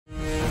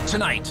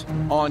Tonight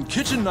on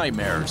Kitchen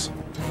Nightmares,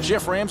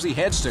 Chef Ramsay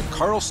heads to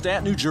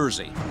Carlstadt, New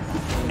Jersey,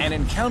 and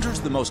encounters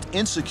the most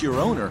insecure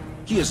owner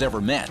he has ever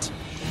met.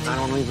 I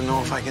don't even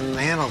know if I can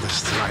handle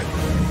this tonight.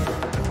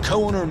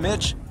 Co-owner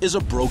Mitch is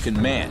a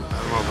broken man. I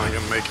don't know if I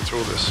can make it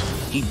through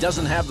this. He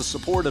doesn't have the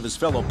support of his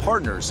fellow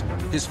partners,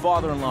 his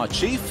father-in-law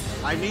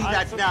Chief. I need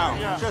that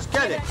now. Just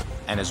get it.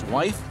 And his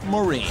wife,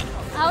 Maureen.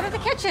 Out of the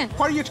kitchen.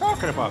 What are you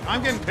talking about?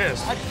 I'm getting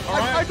pissed.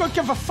 I don't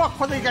give a fuck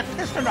whether you get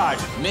pissed or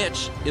not.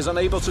 Mitch is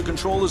unable to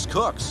control his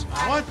cooks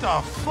What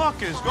the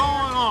fuck is going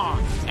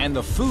on? and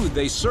the food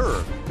they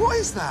serve. What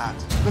is that?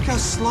 Look how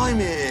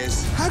slimy it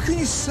is. How can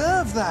you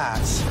serve that?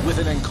 With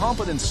an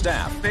incompetent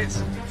staff,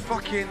 It's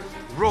fucking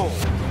raw.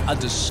 a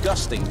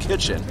disgusting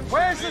kitchen,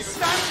 Where's the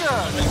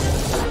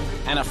standard?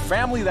 and a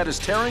family that is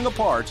tearing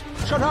apart.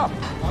 Shut up.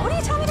 What are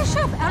you telling me to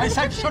shut? Out I of the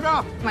said kitchen. shut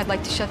up. I'd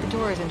like to shut the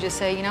doors and just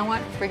say, you know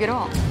what? Bring it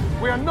on.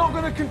 We are not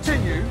going to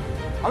continue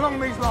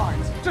along these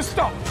lines. Just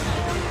stop.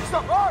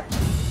 Stop, right?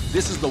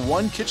 This is the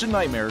one Kitchen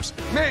Nightmares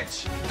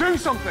Mitch, do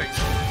something.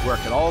 where it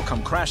could all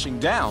come crashing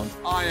down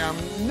I am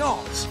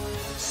not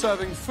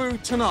serving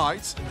food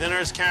tonight.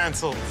 Dinner's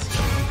cancelled.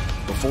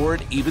 before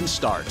it even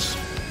starts.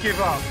 Give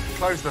up.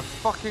 Close the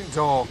fucking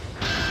door.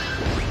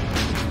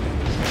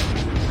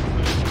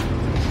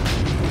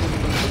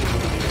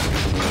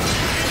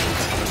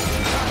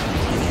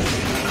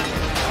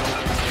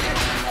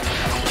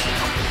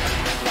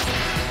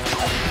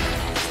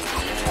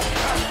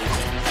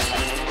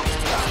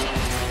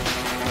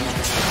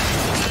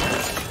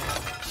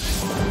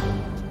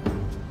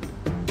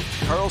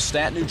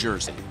 Carlstadt, New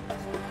Jersey,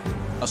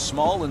 a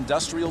small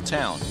industrial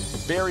town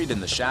buried in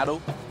the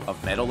shadow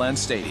of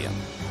Meadowlands Stadium.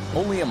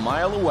 Only a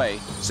mile away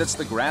sits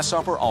the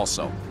Grasshopper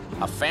Also,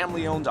 a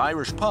family-owned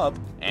Irish pub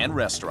and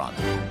restaurant.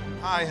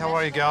 Hi, how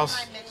are you, gals?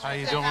 How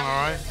you doing? All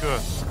right?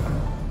 Good.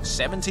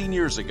 17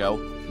 years ago,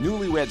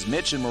 newlyweds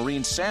Mitch and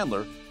Maureen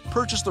Sandler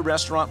purchased the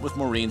restaurant with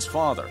Maureen's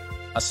father,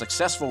 a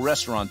successful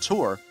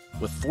restaurateur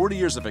with 40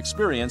 years of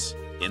experience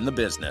in the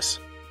business.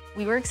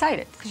 We were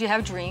excited because you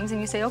have dreams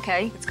and you say,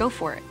 okay, let's go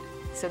for it.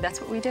 So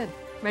that's what we did.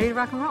 Ready to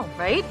rock and roll,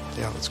 right?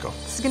 Yeah, let's go.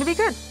 This is going to be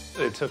good.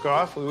 It took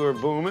off. We were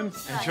booming.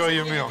 Enjoy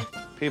your meal.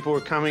 People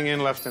were coming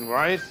in left and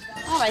right.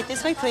 All right,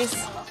 this way, please.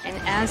 And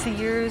as the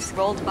years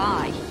rolled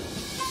by,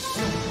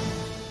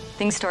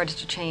 things started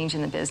to change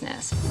in the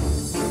business.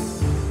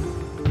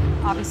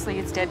 Obviously,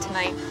 it's dead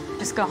tonight.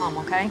 Just go home,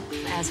 okay?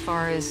 As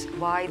far as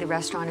why the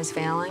restaurant is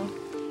failing,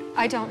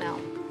 I don't know.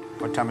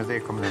 What time are they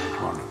coming in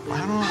tomorrow? I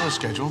don't know the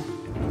schedule.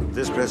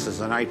 This place is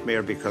a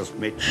nightmare because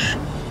Mitch.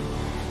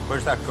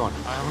 Where's that going?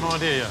 I have no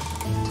idea yet.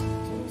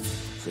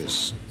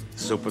 This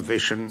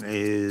supervision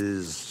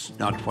is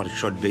not what it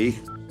should be.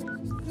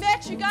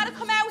 Mitch, you gotta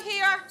come out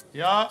here.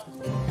 Yeah?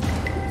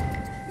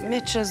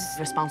 Mitch is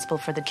responsible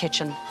for the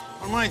kitchen.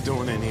 What am I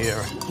doing in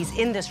here? He's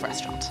in this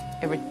restaurant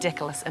a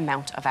ridiculous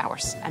amount of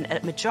hours, and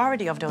a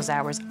majority of those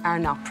hours are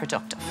not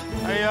productive.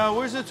 Hey,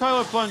 where's the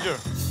toilet plunger?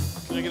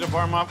 Can I get a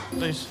bar mop,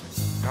 please?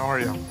 How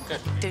are you? Good.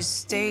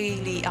 There's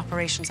daily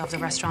operations of the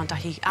restaurant that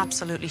he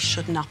absolutely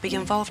should not be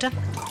involved in.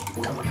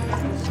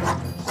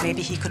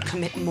 Maybe he could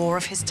commit more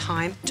of his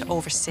time to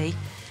oversee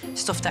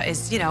stuff that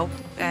is,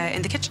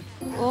 in the kitchen.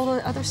 All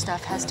the other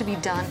stuff has to be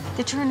done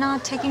that you're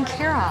not taking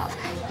care of.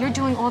 You're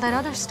doing all that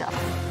other stuff.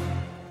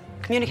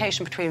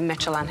 Communication between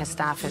Mitchell and his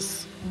staff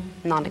is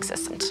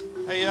non-existent.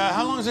 Hey,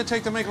 how long does it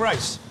take to make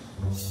rice?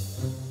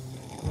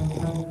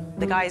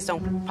 The guys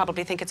don't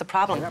probably think it's a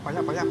problem.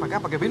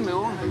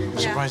 I'm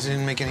surprised they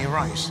didn't make any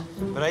rice.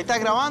 Pero ahí está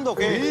grabando,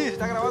 ¿qué?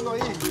 Está grabando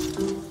ahí.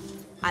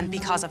 And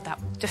because of that,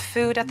 the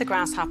food at the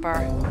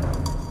Grasshopper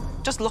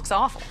just looks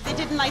awful. They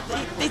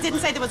didn't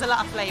say there was a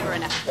lot of flavor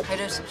in it. It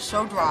is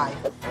so dry.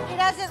 He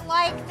doesn't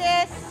like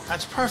this.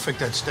 That's perfect,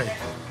 that steak.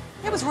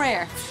 It was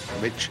rare.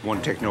 Mitch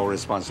won't take no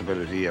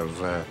responsibility of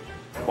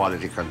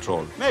quality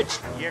control. Mitch,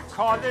 you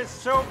call this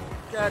soup?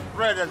 Get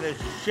rid of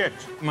this shit.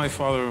 My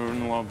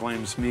father-in-law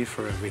blames me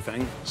for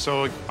everything,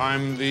 so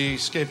I'm the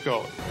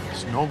scapegoat.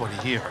 There's nobody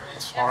here.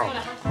 It's horrible.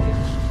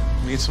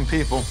 Meet some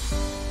people.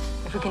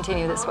 If we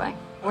continue this way,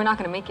 we're not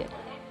going to make it.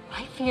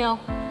 I feel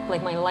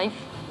like my life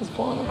is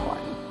falling apart.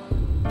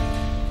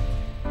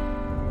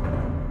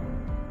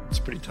 It's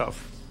pretty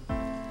tough.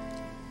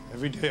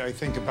 Every day I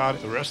think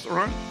about the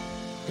restaurant.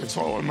 It's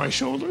all on my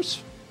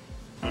shoulders.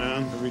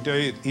 And every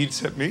day it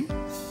eats at me.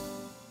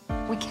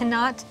 We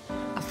cannot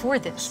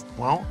afford this.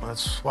 Well,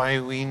 that's why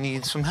we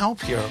need some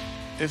help here.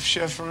 If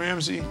Chef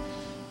Ramsay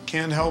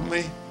can't help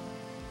me,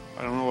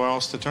 I don't know where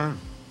else to turn.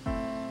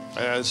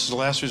 This is the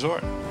last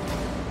resort.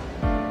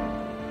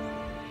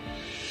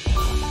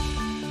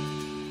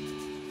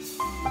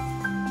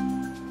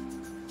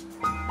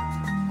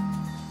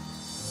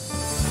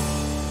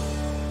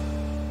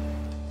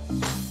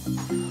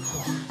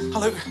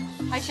 Hello.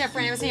 Hi, Chef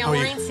Ramsay. How I'm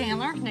are you? Maureen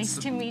Sandler. Nice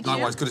to meet you.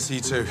 Likewise, good to see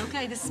you too.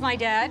 Okay, this is my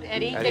dad,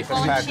 Eddie. Eddie They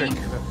call him Fitzpatrick,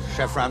 Chief.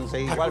 Chef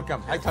Ramsay,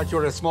 welcome. I thought you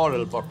were a small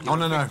little puppy. Oh,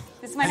 no.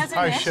 This is my husband,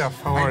 Hi, Mitch.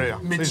 Chef. How are you?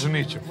 Mitch. Pleased to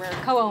meet you. We're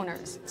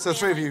co-owners. So the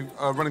three of you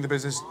are running the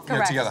business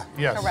Correct. together?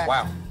 Yes. Correct.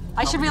 Wow.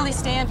 I should really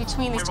stand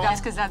between these two guys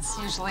because that's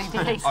usually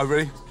the case. Oh,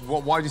 really?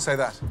 Why do you say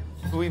that?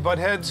 We butt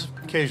heads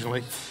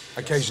occasionally.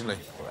 Occasionally.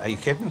 Are you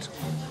kidding?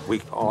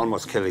 We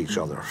almost kill each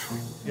other.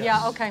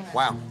 Yeah, okay.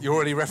 Wow, you're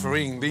already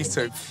refereeing these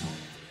two.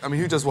 I mean,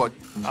 who does what?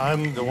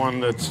 I'm the one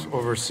that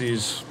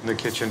oversees the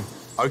kitchen.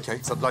 Okay,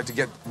 so I'd like to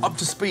get up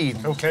to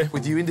speed Okay.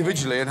 with you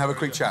individually and have a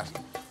quick chat.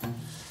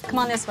 Come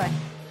on this way.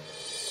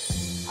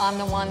 I'm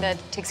the one that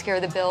takes care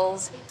of the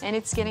bills, and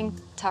it's getting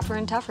tougher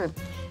and tougher.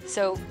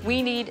 So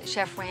we need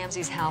Chef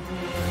Ramsay's help.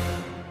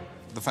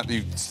 The fact that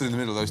you stood in the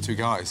middle of those two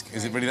guys,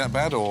 is it really that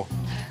bad, or?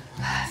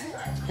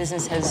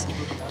 Business has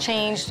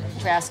changed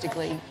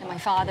drastically, and my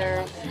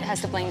father has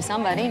to blame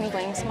somebody, and he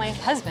blames my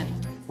husband.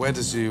 Where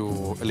does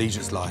your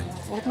allegiance lie?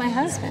 With my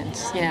husband,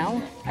 you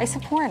know, I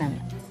support him.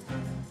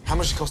 How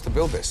much it cost to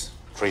build this?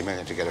 $3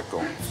 million to get it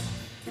going.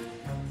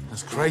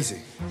 That's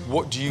crazy.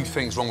 What do you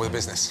think's wrong with the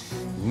business?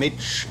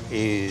 Mitch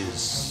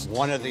is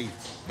one of the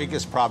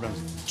biggest problems.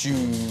 Do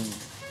you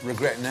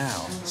regret now,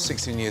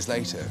 16 years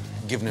later,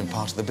 giving him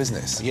part of the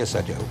business? Yes,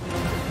 I do.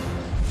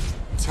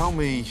 Tell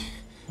me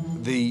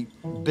the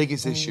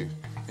biggest issue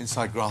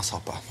inside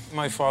Grasshopper.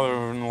 My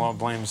father-in-law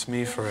blames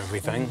me for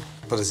everything.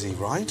 But is he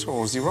right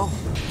or is he wrong?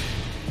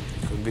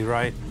 Could be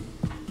right,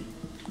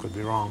 could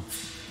be wrong.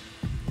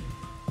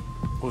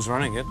 Who's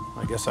running it?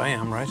 I guess I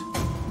am, right?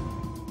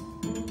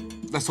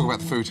 Let's talk about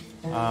the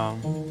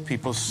food.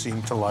 People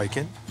seem to like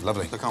it.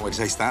 Lovely. I can't wait to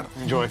taste that.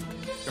 Enjoy.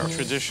 Our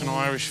traditional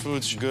Irish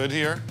food's good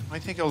here. I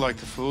think you'll like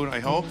the food, I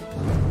hope.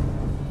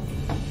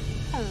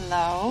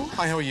 Hello.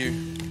 Hi, how are you?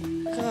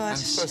 Good. And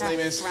first name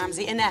is?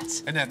 Ramsay.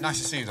 Annette. Annette, nice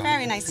to see you, darling.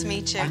 Very nice to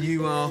meet you. And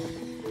you are?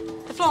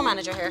 The floor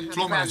manager here.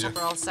 Floor manager.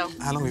 Grasshopper Also.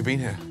 How long have you been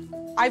here?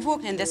 I've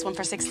worked in this one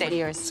for 16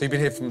 years. So you've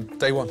been here from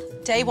day one?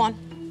 Day one.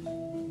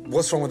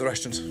 What's wrong with the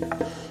restaurant?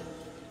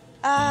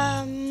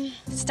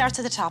 It starts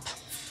at the top.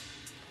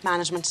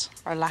 Management,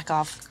 or lack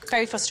of.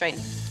 Very frustrating.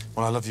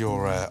 Well, I love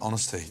your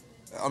honesty.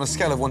 On a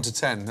scale of 1 to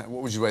 10,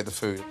 what would you rate the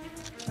food?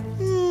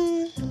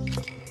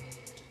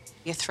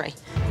 You're 3.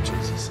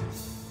 Jesus.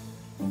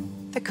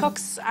 The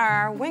cooks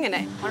are winging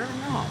it. I don't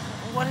know.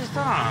 What is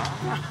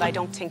that? I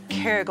don't think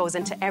care goes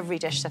into every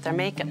dish that they're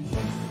making.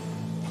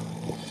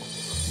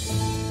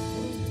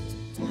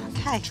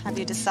 Okay, have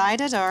you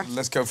decided, or?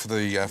 Let's go for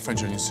the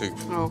French onion soup.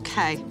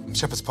 Okay,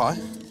 Shepherd's pie.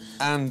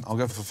 And I'll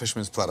go for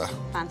fisherman's platter.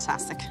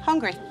 fantastic.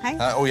 Hungry, hey?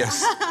 Oh,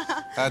 yes.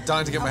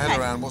 Dying to get my head Okay.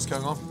 around what's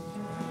going on.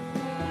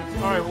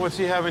 All right, what's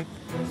he having?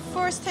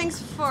 First things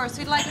first,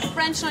 we'd like a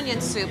French onion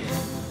soup.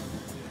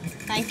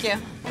 Thank you.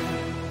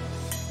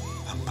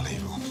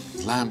 Unbelievable.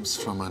 Lamps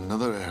from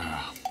another era.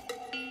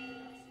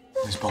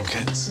 These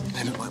banquettes,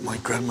 they look like my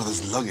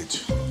grandmother's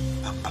luggage.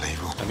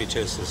 Unbelievable. Let me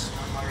taste this.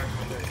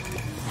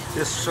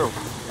 This soup,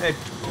 it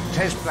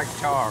tastes like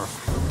tar.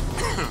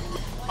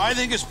 I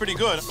think it's pretty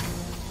good.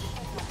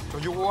 Do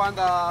you want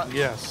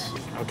Yes,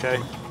 okay.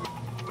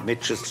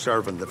 Mitch is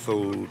serving the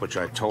food, which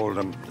I told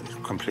him is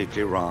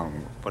completely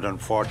wrong. But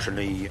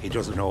unfortunately, he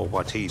doesn't know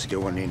what he's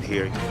doing in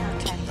here.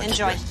 Okay,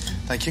 enjoy.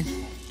 Thank you.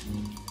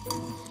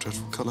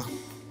 Dreadful colour.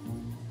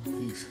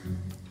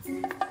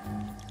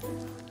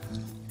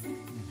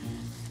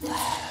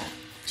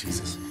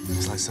 Jesus.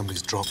 It's like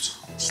somebody's dropped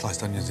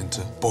sliced onions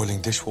into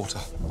boiling dishwater.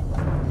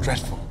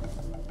 Dreadful.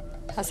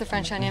 How's the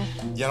French onion?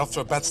 Yeah, off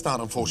to a bad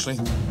start,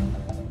 unfortunately.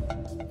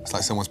 It's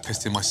like someone's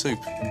pissed in my soup.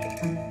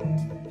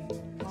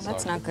 Well,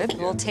 that's not good.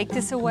 We'll take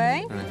this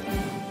away.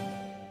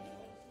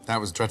 That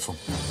was dreadful.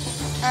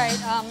 All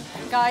right,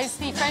 guys,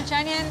 the French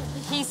onion,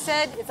 he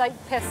said it's like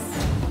piss.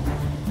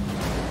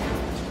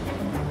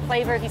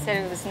 Flavor, he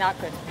said it was not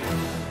good.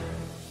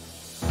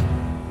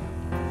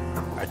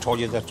 I told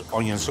you that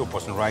onion soup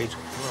wasn't right.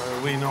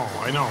 We know,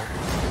 I know.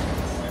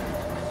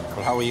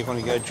 Well, how are you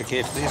going to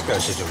educate these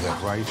guys to do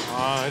that, right?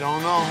 I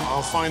don't know.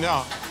 I'll find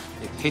out.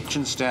 The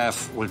kitchen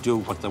staff will do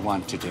what they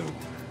want to do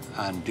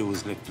and do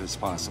as little as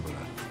possible.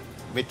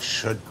 Mitch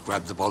should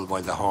grab the bull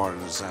by the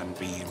horns and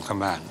be in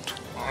command.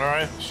 All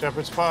right,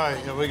 shepherd's pie.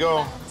 Here we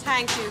go.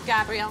 Thank you,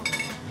 Gabriel.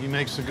 He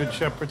makes a good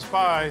shepherd's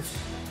pie.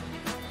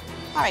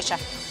 All right,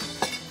 chef.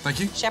 Thank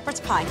you.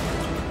 Shepherd's pie.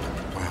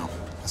 Wow,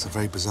 that's a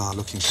very bizarre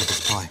looking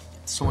shepherd's pie.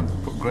 Someone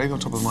put gravy on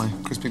top of my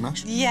crispy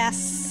mash?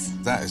 Yes.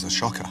 That is a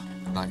shocker.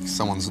 Like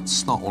someone's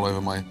snot all over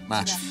my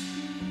mash. Yeah.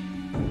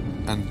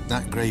 And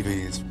that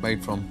gravy is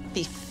made from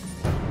Beef.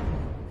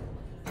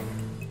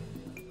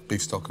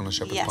 beef stock on a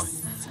shepherd's Yes.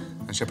 pie.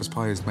 And shepherd's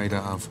pie is made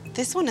out of,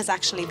 This one is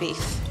actually beef.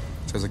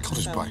 so it's a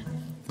cottage So- pie,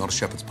 not a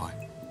shepherd's pie.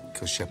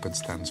 Because shepherd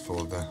stands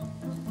for the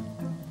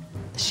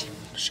Sheep.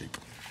 sheep.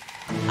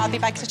 I'll be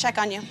back to check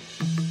on you.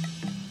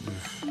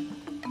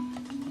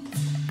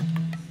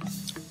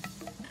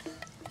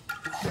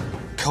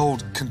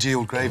 Cold,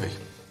 congealed gravy.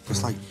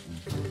 It's like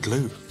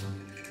glue.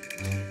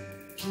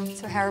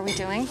 So how are we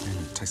doing?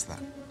 Taste that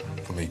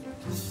for me.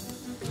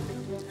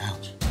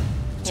 Ouch.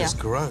 Yeah. Just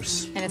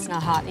gross. And it's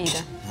not hot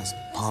either. That's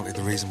partly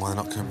the reason why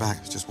they're not coming back.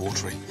 It's just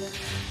watery.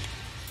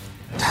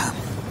 Damn.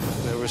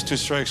 There was 2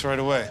 strikes right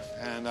away,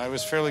 and I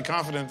was fairly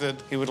confident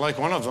that he would like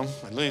one of them,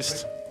 at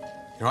least.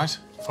 You right?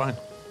 Fine.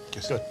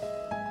 Good.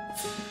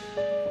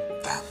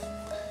 Damn.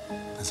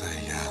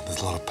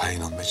 There's a lot of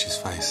pain on Mitch's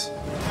face.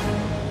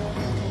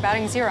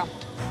 Batting 0.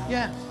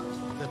 Yeah,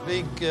 the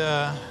big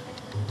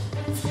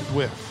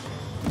whiff.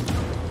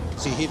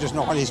 See, he doesn't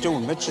know what he's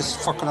doing. Mitch is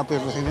fucking up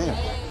everything here.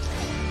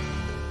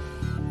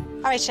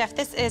 All right, Chef,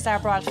 this is our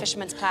broiled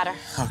fisherman's platter.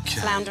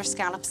 Okay. Flounder,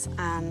 scallops,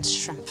 and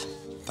shrimp.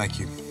 Thank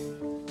you.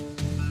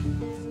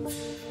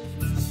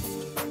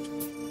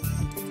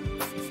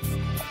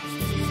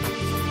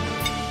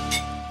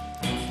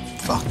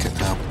 Fucking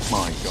hell.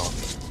 My God.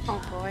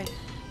 Oh, boy.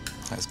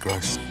 That's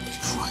gross.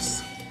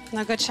 Christ.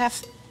 No good,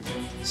 Chef?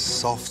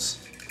 Soft,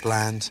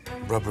 bland,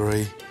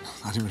 rubbery.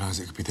 I didn't realise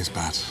it could be this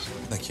bad.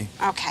 Thank you.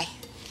 OK.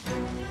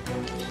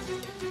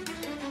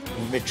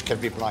 Mitch can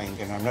be blind,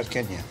 and I'm not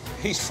kidding you.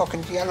 He's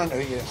fucking yelling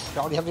at you.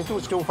 All you have to do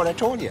is do what I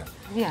told you.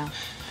 Yeah.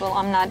 Well,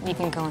 I'm not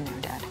even going there,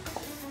 Dad.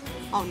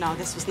 Oh, no,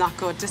 this was not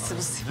good. This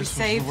was... We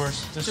saved the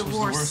worst. This was the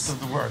worst of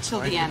the worst.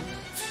 Till the end.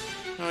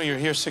 No, you're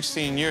here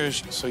 16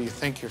 years, so you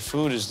think your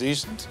food is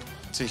decent.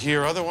 To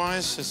hear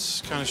otherwise,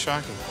 it's kind of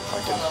shocking. I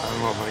don't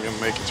know if I can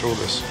make it through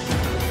this.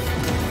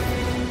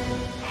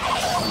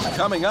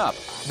 Coming up,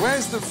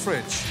 Where's the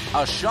fridge?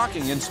 a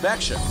shocking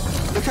inspection.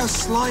 Look how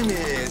slimy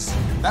it is.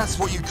 That's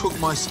what you cook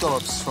my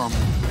scallops from.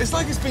 It's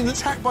like it's been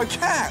attacked by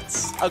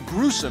cats. A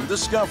gruesome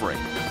discovery.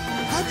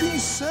 How can you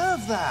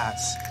serve that?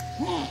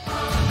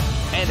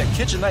 And a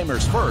Kitchen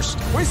Nightmares first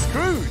We're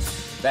screwed.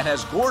 that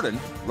has Gordon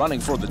running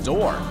for the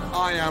door.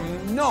 I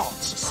am not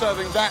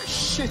serving that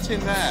shit in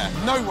there.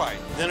 No way.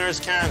 Dinner is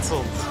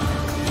cancelled.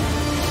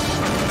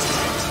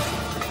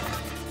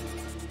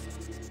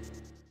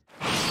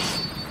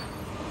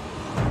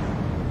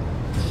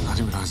 I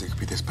didn't realise it could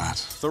be this bad.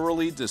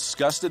 Thoroughly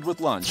disgusted with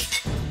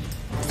lunch,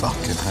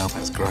 Fucking hell,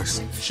 that's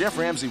gross. Chef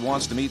Ramsay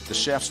wants to meet the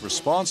chefs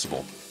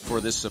responsible for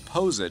this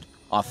supposed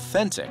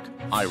authentic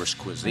Irish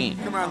cuisine.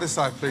 Come around this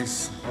side,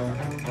 please.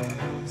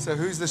 So,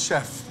 who's the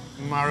chef?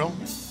 Mario?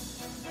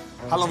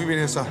 How long have you been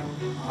here, sir?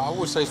 I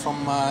would say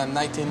from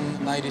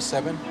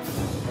 1997.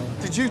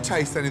 Did you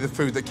taste any of the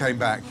food that came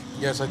back?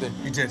 Yes, I did.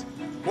 You did.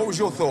 What was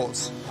your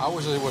thoughts? I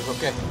would say it was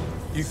okay.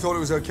 You thought it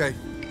was okay?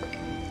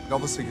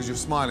 Obviously, because you're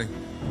smiling.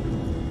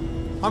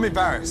 I'm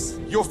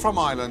embarrassed. You're from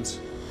Ireland.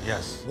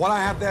 Yes. What I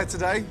had there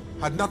today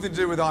had nothing to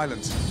do with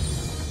Ireland.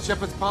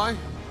 Shepherd's pie?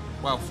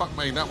 Well, fuck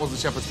me, that wasn't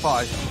shepherd's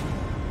pie.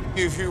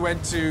 If you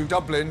went to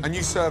Dublin and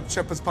you served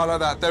shepherd's pie like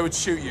that, they would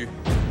shoot you.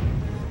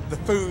 The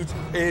food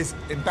is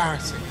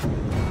embarrassing.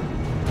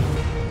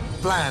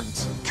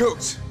 Bland,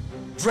 cooked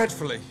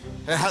dreadfully.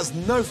 It has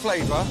no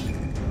flavour.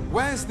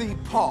 Where's the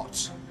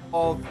pot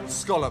of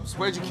scallops?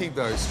 Where'd you keep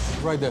those?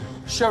 Right there.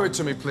 Show it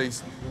to me,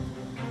 please.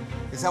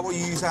 Is that what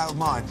you use out of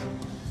mine?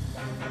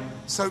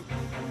 So,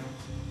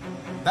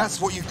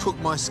 that's what you cook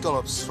my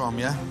scallops from,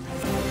 yeah?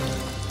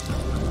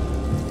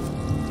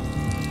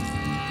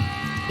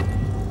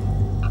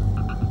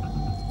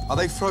 Are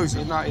they frozen?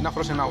 It's not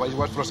frozen now. It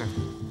was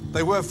frozen.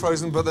 They were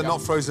frozen, but they're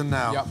not frozen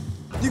now. Yep.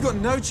 You've got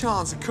no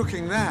chance of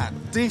cooking that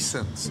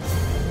decent.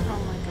 Oh,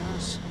 my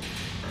gosh.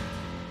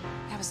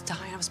 I was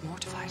dying. I was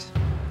mortified.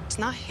 It's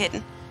not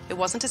hidden. It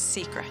wasn't a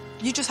secret.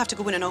 You just have to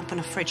go in and open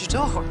a fridge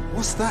door.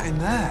 What's that in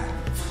there?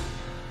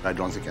 I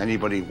don't think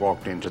anybody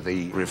walked into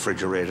the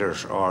refrigerator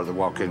or the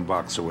walk-in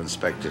box who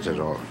inspected it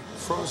all.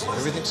 Frozen.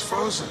 Everything's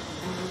frozen.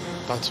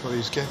 That's what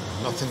he's getting.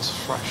 Nothing's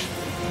fresh.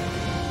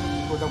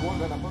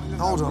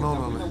 Hold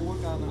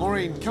on.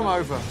 Maureen, come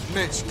over.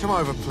 Mitch, come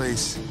over,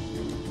 please.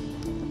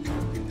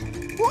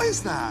 What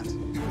is that?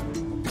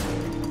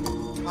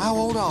 How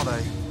old are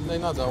they? They're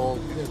not that old.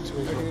 They're 2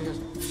 years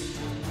old.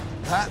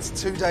 That's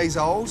 2 days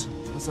old.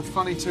 That's a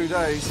funny 2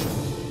 days.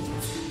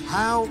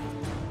 How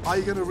are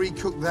you going to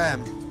recook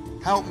them?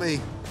 Help me.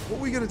 What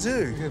are we going to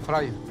do? You can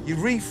fry it. You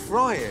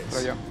refry it?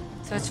 Fry, yeah.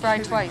 So it's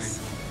fried twice.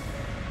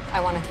 I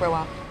want to throw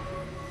up.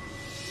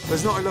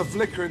 There's not enough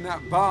liquor in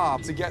that bar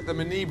to get them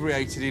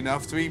inebriated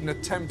enough to even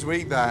attempt to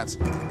eat that.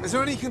 Is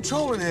there any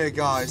control in here,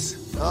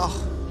 guys? Oh,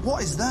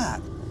 what is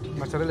that?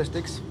 Mozzarella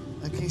sticks.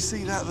 Can you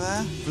see that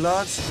there?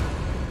 Blood.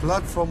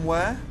 Blood from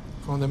where?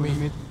 From the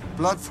meat.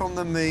 Blood from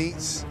the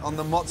meat on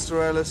the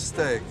mozzarella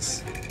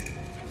sticks.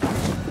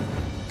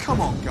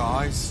 Come on,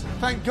 guys.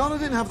 Thank God I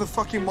didn't have the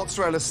fucking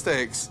mozzarella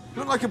sticks.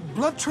 Looked like a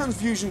blood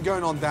transfusion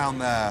going on down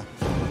there.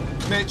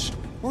 Mitch,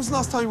 when was the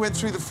last time you went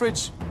through the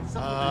fridge?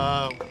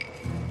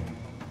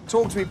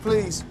 Talk to me,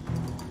 please.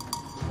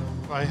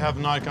 I have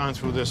not gone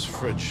through this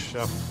fridge,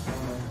 Chef.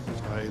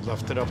 I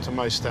left it up to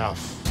my staff,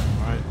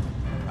 all right?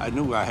 I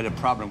knew I had a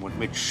problem with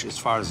Mitch as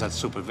far as that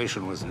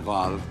supervision was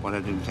involved, but I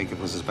didn't think it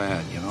was as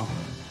bad, you know?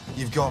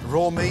 You've got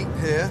raw meat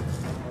here,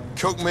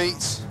 cooked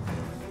meat,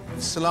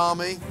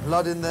 salami,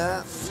 blood in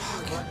there.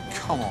 Fuck,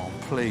 come on,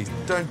 please.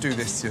 Don't do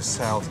this to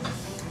yourself,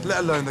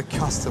 let alone the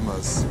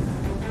customers.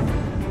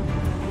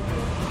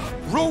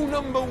 Rule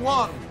number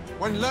 1,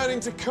 when learning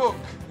to cook,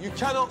 you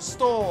cannot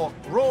store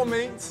raw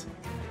meat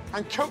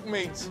and cooked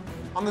meat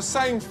on the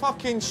same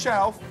fucking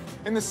shelf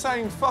in the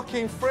same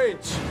fucking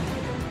fridge.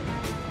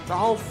 The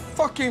whole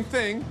fucking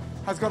thing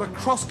has got a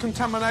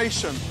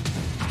cross-contamination.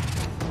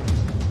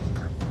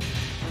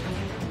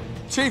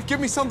 Chief, give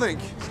me something.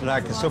 It's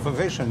like a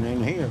supervision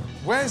in here.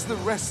 Where's the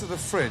rest of the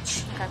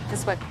fridge? Okay,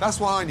 this way. That's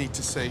what I need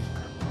to see.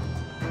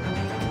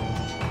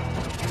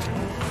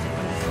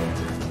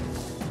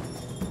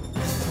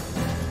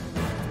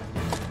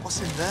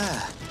 What's in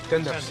there?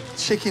 Tenders.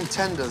 Chicken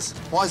tenders.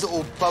 Why is it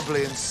all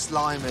bubbly and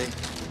slimy?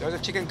 There's a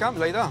chicken comes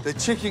like that. The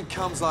chicken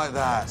comes like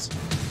that.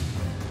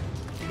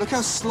 Look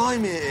how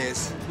slimy it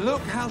is.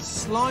 Look how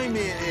slimy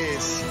it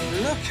is.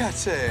 Look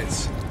at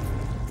it.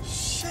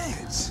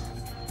 Shit.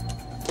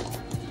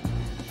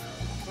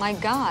 My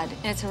God,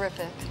 it's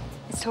horrific.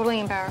 It's totally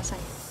embarrassing.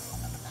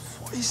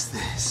 What is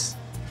this?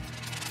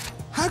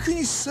 How can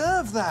you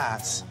serve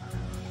that?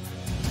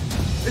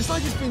 It's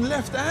like it's been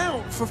left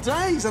out for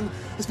days and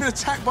it's been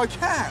attacked by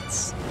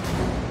cats.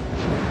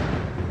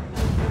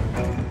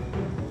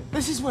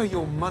 This is where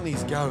your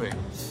money's going.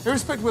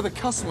 Irrespective of where the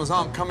customers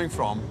aren't coming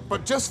from,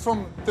 but just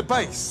from the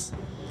base.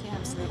 The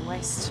absolute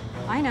waste.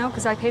 I know,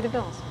 because I pay the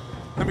bills.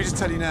 Let me just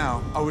tell you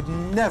now, I would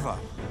never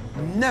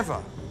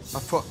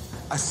have put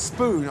a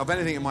spoon of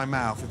anything in my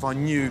mouth if I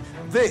knew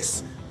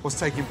this was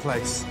taking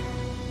place.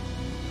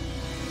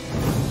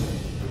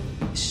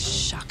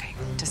 Shocking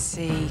to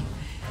see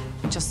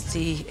just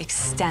the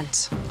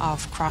extent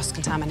of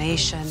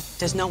cross-contamination.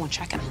 There's no one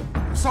checking.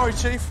 Sorry,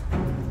 Chief.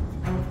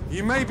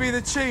 You may be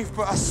the chief,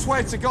 but I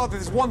swear to God,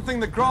 there's one thing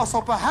that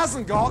Grasshopper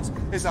hasn't got,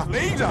 is a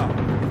leader.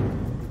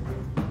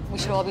 We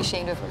should all be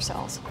ashamed of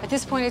ourselves. At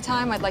this point in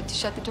time, I'd like to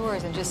shut the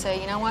doors and just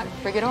say, you know what,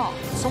 bring it on.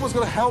 Someone's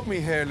got to help me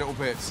here a little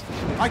bit.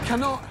 I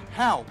cannot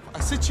help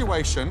a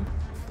situation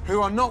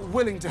who are not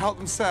willing to help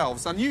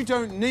themselves, and you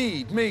don't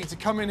need me to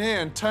come in here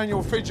and turn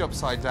your fridge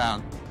upside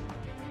down.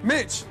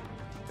 Mitch,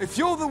 if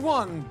you're the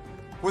one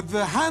with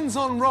the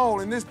hands-on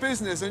role in this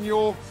business and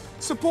you're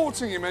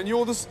supporting him and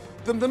you're the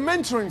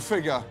mentoring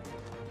figure,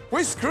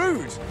 we're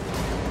screwed.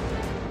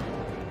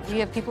 We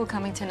have people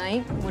coming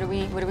tonight. What are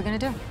we going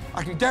to do?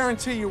 I can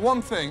guarantee you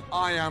one thing.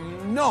 I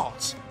am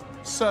not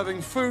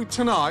serving food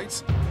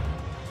tonight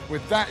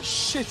with that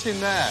shit in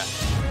there.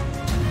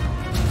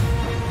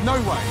 No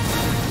way.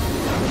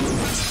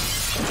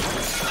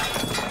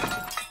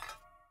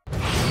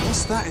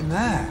 What's that in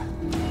there?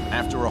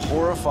 After a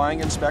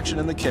horrifying inspection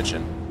in the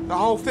kitchen, The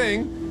whole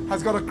thing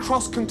has got a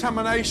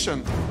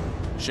cross-contamination.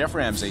 Chef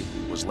Ramsay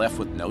was left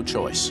with no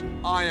choice.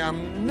 I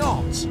am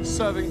not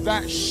serving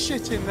that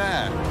shit in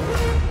there.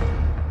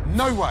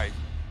 No way.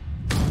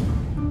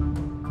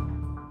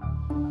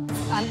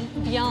 I'm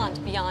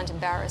beyond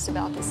embarrassed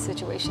about this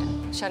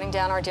situation. Shutting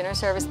down our dinner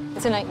service,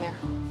 it's a nightmare.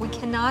 We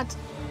cannot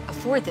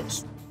afford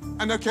this.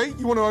 And okay,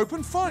 you want to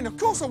open? Fine, of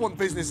course I want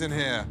business in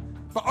here.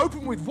 But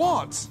open with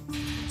what?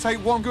 Take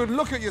one good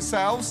look at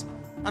yourselves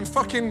and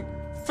fucking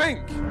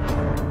think.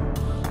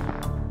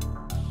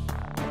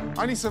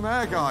 I need some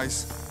air,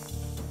 guys.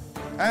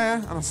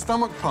 Air and a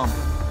stomach pump.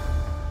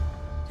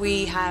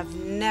 We have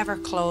never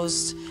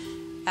closed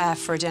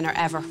for dinner,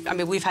 ever. I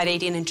mean, we've had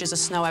 18 inches of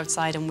snow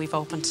outside and we've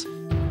opened.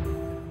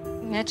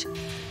 Mitch,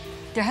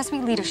 there has to be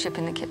leadership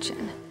in the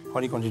kitchen.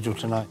 What are you going to do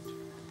tonight?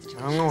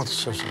 I don't know what to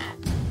say.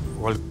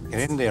 Well,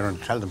 get in there and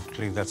tell them to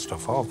clean that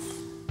stuff off.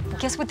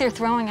 Guess what they're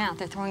throwing out?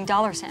 They're throwing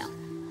dollars out.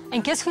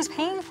 And guess who's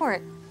paying for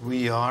it?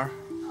 We are.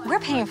 We're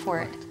paying for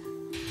it.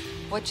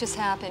 What just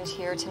happened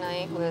here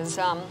tonight was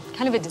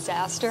kind of a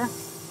disaster.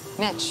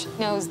 Mitch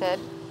knows that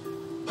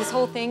this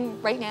whole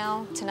thing right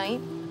now, tonight,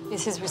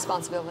 is his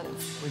responsibility.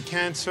 We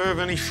can't serve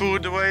any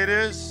food the way it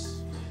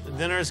is. The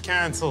dinner is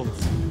canceled.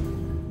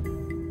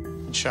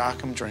 In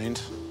shock, I'm drained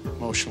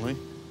emotionally.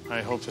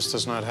 I hope this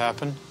does not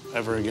happen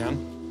ever again.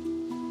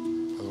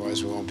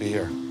 Otherwise, we won't be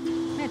here.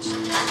 Mitch,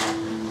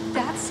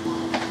 that's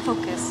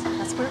focus.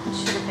 That's where it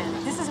should have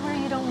been. This is where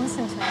you don't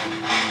listen to me.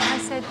 I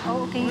said,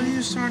 oh, okay. Why are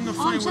you starting to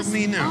fight with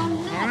me now? All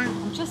right?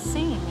 I'm just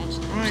saying, Mitch.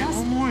 All right,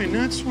 well, Maureen,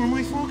 that's where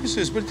my focus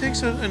is. But it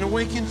takes an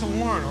awakening to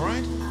learn, all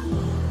right?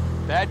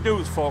 Bad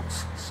news,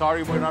 folks.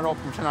 Sorry we're not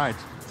open tonight.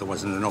 There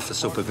wasn't enough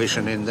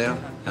supervision in there,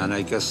 and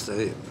I guess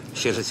the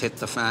shit has hit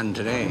the fan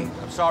today.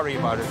 I'm sorry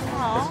about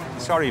it.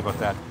 Sorry about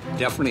that.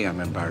 Definitely I'm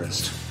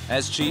embarrassed.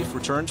 As Chief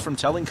returns from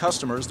telling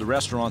customers the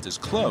restaurant is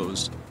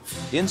closed,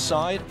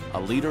 inside,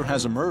 a leader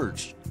has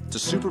emerged to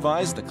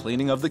supervise the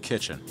cleaning of the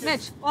kitchen.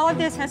 Mitch, all of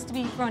this has to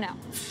be thrown out.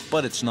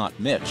 But it's not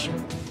Mitch.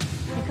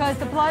 Because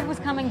the blood was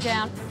coming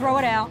down, throw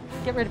it out,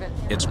 get rid of it.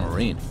 It's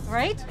Maureen.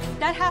 Right?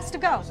 That has to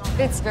go.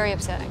 It's very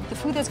upsetting. The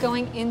food that's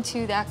going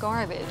into that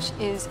garbage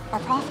is our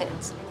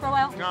profits. Throw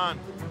out. Gone.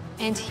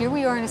 And here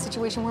we are in a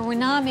situation where we're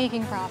not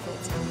making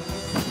profits.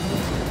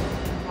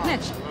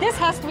 Mitch, this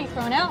has to be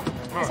thrown out.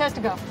 This has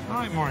to go. All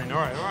right, Maureen, all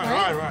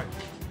right.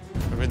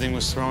 Everything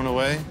was thrown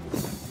away,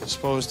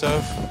 disposed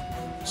of,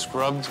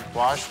 scrubbed,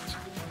 washed,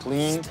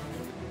 cleaned,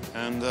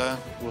 and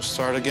we'll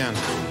start again.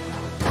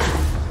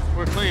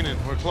 We're cleaning,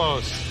 we're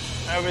closed.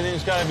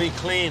 Everything's got to be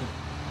clean.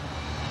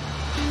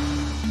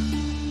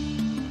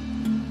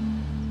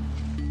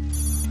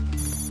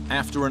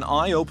 After an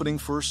eye-opening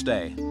first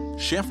day,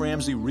 Chef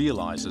Ramsay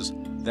realizes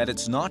that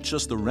it's not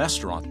just the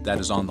restaurant that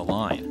is on the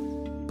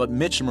line, but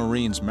Mitch and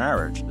Maureen's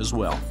marriage as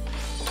well.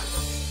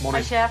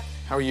 Morning. Hi, Chef.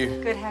 How are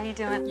you? Good, how are you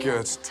doing?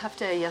 Good. Tough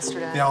day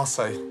yesterday. Yeah, I'll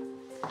say.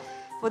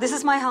 Well, this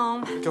is my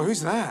home. God,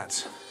 who's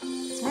that?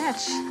 It's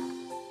Mitch.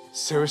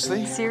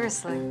 Seriously?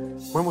 Seriously.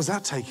 When was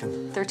that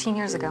taken? 13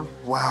 years ago.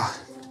 Wow.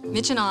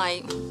 Mitch and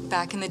I,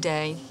 back in the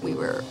day, we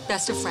were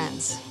best of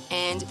friends.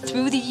 And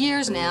through the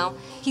years now,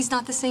 he's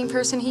not the same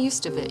person he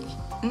used to be.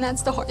 And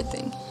that's the hard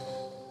thing.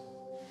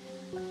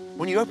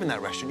 When you opened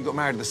that restaurant, you got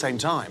married at the same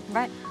time.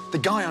 Right. The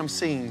guy I'm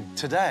seeing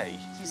today...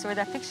 You saw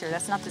that picture.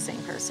 That's not the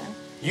same person.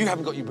 You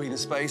haven't got your breathing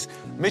space,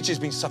 Mitch has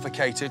been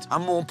suffocated,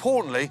 and more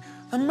importantly,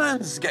 the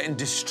man's getting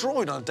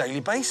destroyed on a daily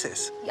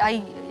basis.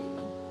 I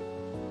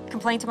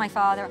complain to my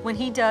father when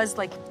he does,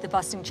 like, the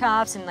busting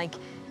chops and, like,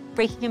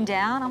 breaking him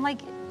down. I'm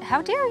like,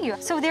 how dare you?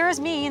 So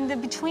there's me in the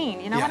between,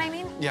 you know what I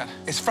mean? Yeah,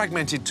 it's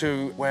fragmented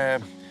to where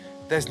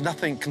there's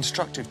nothing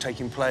constructive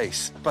taking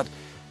place. But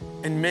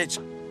in Mitch,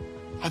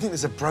 I think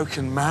there's a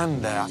broken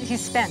man there.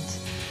 He's spent.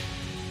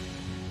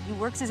 He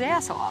works his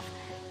ass off.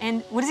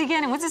 And what is he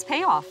getting? What's his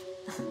payoff?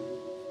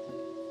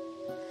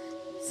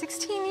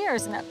 16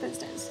 years in that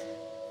business.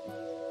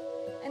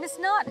 And it's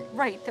not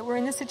right that we're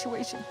in this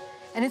situation.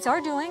 And it's our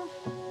doing,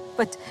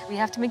 but we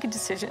have to make a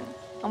decision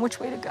on which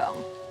way to go.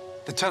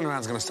 The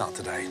turnaround's going to start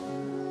today.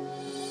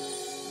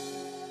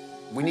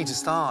 We need to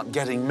start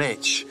getting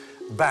Mitch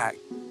back.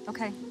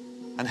 Okay.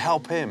 And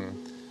help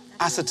him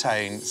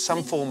ascertain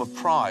some form of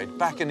pride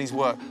back in his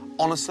work.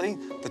 Honestly,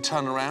 the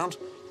turnaround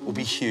will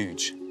be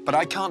huge. But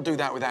I can't do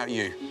that without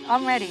you.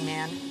 I'm ready,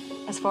 man.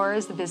 As far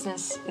as the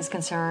business is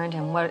concerned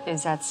and what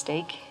is at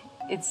stake,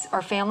 it's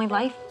our family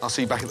life. I'll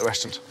see you back at the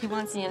restaurant. He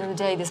wants, at the end of the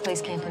day, this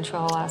place can't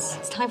control us.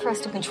 It's time for us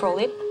to control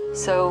it,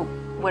 so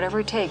whatever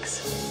it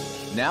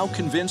takes. Now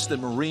convinced that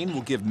Maureen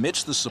will give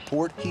Mitch the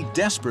support he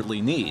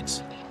desperately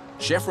needs,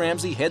 Chef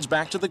Ramsay heads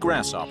back to the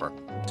Grasshopper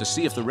to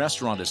see if the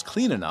restaurant is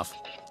clean enough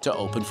to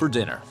open for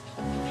dinner.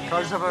 Can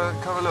I just have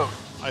a look?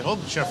 I hope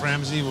Chef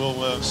Ramsay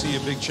will see a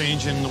big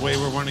change in the way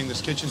we're running this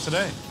kitchen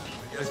today.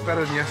 It's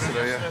better than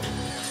yesterday, yeah.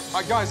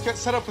 All right, guys, get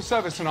set up for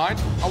service tonight.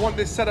 I want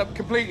this set up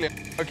completely,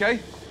 OK?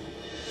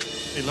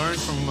 We learned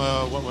from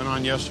what went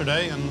on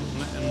yesterday and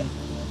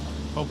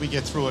hope we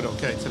get through it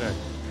OK today.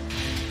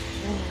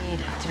 You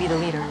need to be the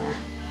leader.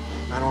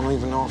 I don't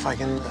even know if I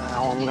can,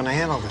 how I'm going to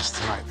handle this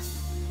tonight.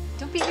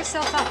 Don't beat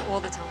yourself up all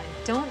the time.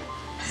 Don't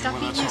stop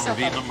beating yourself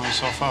up. I'm beating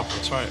myself up,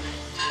 that's right.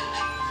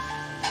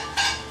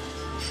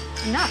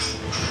 Enough.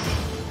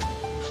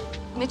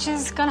 Mitch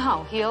is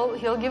gung-ho.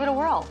 He'll give it a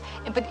whirl.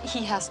 But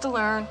he has to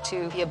learn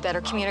to be a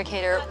better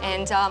communicator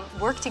and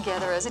work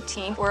together as a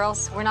team, or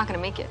else we're not going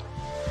to make it.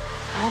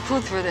 And we'll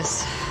pull through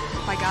this,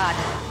 by God.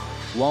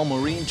 While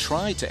Maureen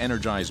tried to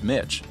energize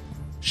Mitch,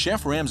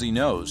 Chef Ramsay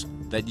knows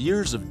that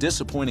years of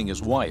disappointing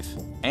his wife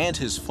and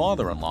his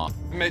father-in-law...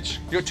 Mitch,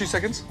 you got 2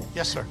 seconds?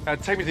 Yes, sir.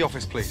 Take me to the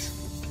office, please.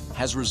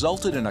 ...has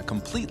resulted in a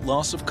complete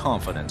loss of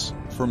confidence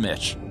for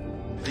Mitch.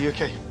 Are you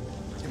OK?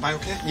 Am I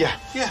OK? Yeah.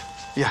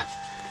 Yeah.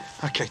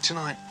 OK,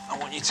 tonight, I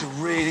want you to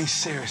really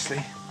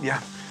seriously,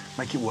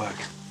 make it work.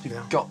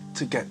 You've got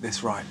to get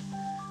this right.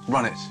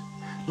 Run it.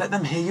 Let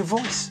them hear your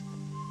voice.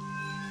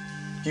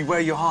 You wear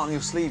your heart on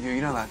your sleeve, you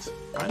know that.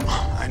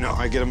 I know.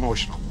 I get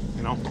emotional,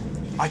 you know.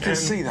 I can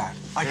see that.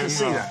 I can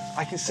see that.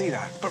 I can see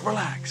that. But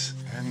relax.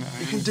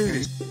 You can do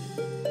this.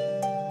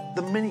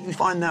 The minute you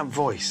find that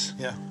voice,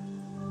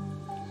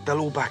 they'll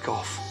all back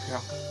off. Yeah.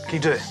 Can you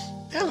do it?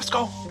 Yeah, let's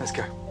go. Let's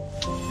go.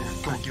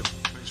 Thank you.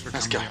 Thanks for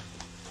Let's coming.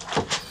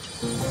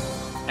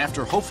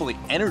 After hopefully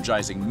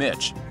energizing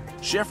Mitch,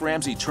 Chef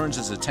Ramsay turns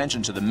his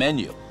attention to the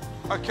menu.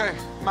 OK,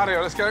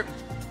 Mario, let's go.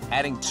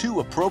 Adding 2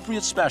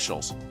 appropriate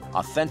specials,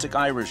 authentic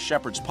Irish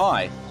shepherd's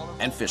pie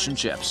and fish and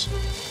chips.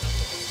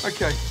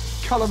 OK,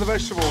 colour the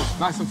vegetables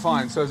nice and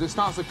fine, so as it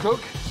starts to cook,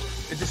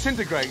 it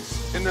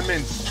disintegrates in the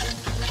mince.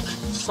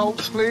 Salt,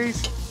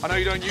 please. I know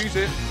you don't use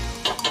it.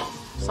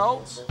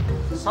 Salt,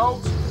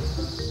 salt,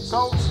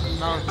 salt.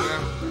 No.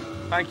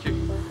 Thank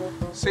you.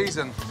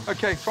 Season.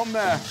 OK, from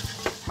there,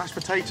 mashed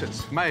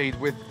potatoes made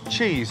with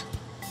cheese.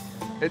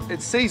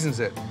 It seasons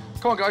it.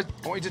 Come on, guys,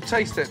 I want you to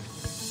taste it.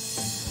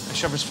 The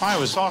shepherd's pie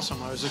was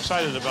awesome. I was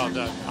excited about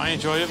that. I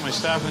enjoyed it, my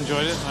staff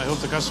enjoyed it, and I hope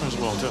the customers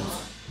will, too.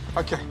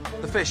 OK,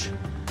 the fish.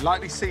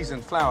 Lightly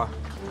seasoned, flour.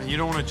 And you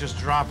don't want to just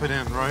drop it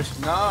in, right?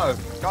 No.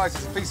 Guys,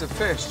 it's a piece of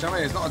fish. Do you know what I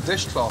mean? It's not a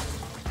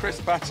dishcloth.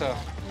 Crisp batter.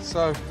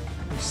 So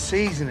you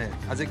season it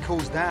as it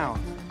cools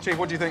down. Chief,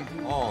 what do you think?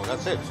 Oh,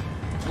 that's it.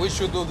 We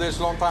should do this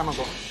long time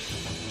ago.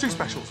 2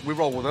 specials. We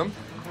roll with them.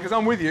 Because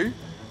I'm with you.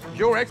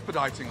 You're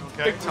expediting.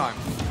 Big time.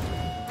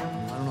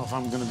 I don't know if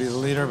I'm going to be the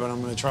leader, but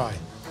I'm going to try.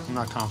 I'm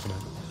not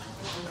confident.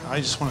 I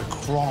just want to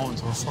crawl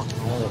into a fucking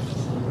hole.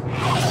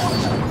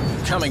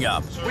 Coming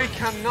up. We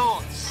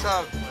cannot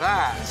serve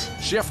that.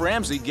 Chef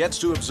Ramsay gets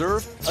to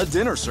observe a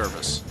dinner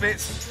service.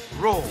 It's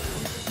raw.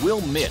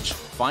 Will Mitch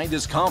find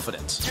his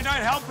confidence? You're not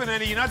helping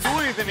any. You're not doing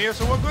anything here,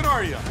 so what good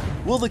are you?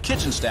 Will the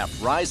kitchen staff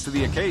rise to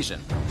the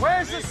occasion?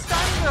 Where's the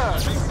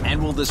standards?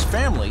 And will this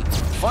family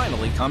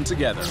finally come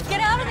together? Get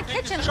out of the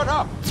kitchen. Shut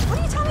up. What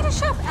are you telling me to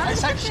chef? Out of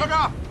the kitchen. Shut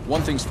up.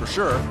 One thing's for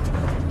sure,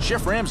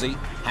 Chef Ramsay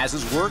has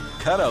his work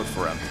cut out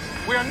for him.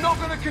 We are not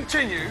going to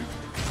continue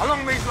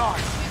along these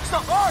lines.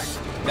 Stop. Right.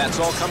 That's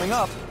all coming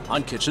up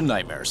on Kitchen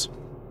Nightmares.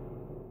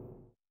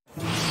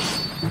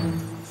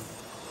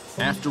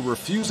 After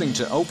refusing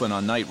to open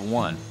on night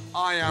 1,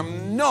 I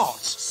am not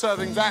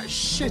serving that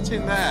shit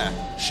in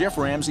there. Chef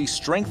Ramsay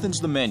strengthens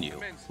the menu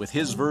with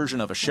his version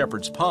of a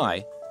shepherd's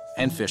pie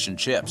and fish and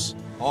chips.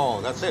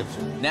 Oh, that's it.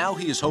 Now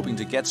he is hoping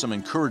to get some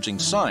encouraging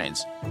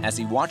signs as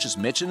he watches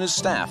Mitch and his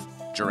staff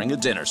during a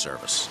dinner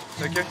service.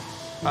 Okay.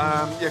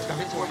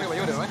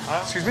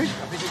 Excuse me?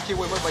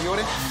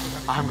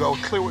 I haven't got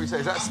a clue what you say.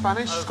 Is that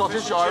Spanish,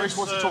 Scottish, Irish?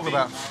 What's it talking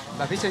about?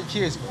 La fish and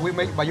cheese, we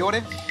make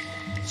mayore.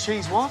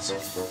 Cheese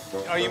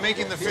what? Are you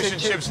making the fish and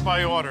chips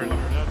by order?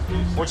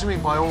 What do you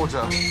mean by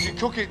order? Do you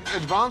cook it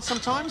in advance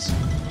sometimes?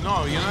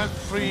 No, you're not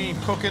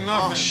pre-cooking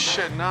nothing. Oh,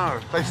 shit, no.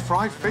 They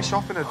fry fish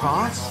off in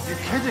advance? You're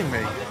kidding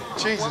me.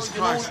 Jesus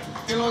Christ.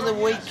 You know the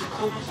way to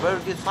cook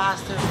burger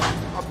faster?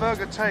 A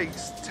burger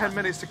takes 10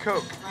 minutes to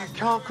cook. You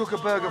can't cook a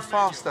burger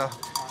faster.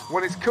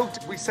 When it's cooked,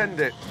 we send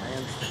it.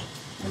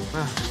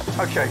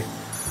 Okay.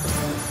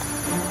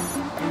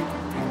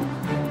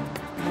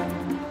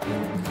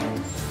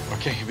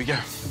 Okay, here we go.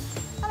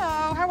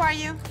 Hello, how are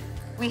you?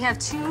 We have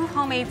 2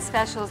 homemade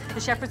specials, the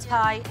shepherd's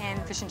pie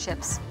and fish and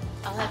chips.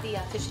 I'll have the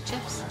fish and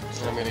chips.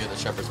 I'm gonna get the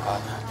shepherd's pie.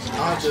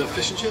 I'll have the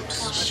fish and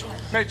chips.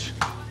 Mitch,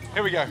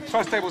 here we go.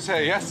 First table's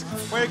here, yes?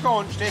 Where you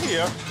going? Stay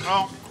here.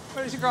 Oh,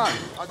 Where's he gone?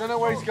 I don't know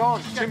where he's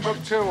gone.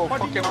 Timbuktu or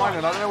fucking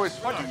Ireland. I don't know where he's...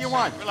 What do you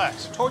want?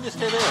 relax. I told you to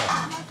stay there.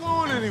 I'm not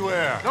going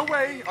anywhere. No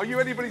way. Are you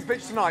anybody's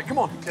bitch tonight? Come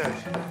on. Okay.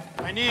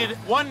 I need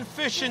 1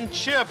 fish and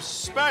chips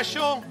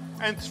special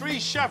and 3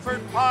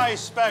 shepherd pie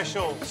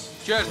specials.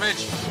 Cheers,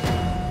 Mitch.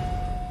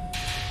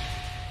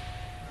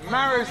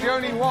 Mario's the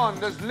only one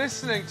that's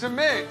listening to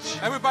Mitch.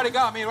 Everybody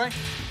got me, right?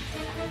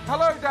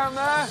 Hello down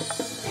there.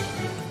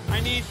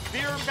 I need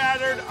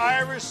beer-battered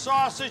Irish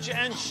sausage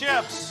and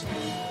chips.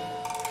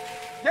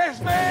 Yes,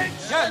 Mitch.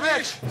 Yes,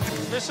 Mitch.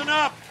 Listen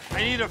up.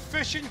 I need a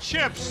fish and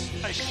chips,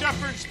 a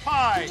shepherd's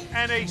pie,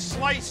 and a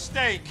sliced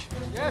steak.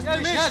 Yes,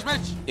 Mitch. Yes,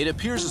 Mitch. It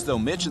appears as though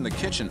Mitch and the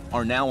kitchen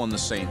are now on the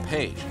same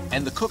page,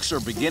 and the cooks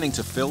are beginning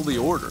to fill the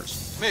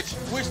orders. Mitch,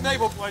 which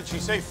table? What'd she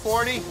say,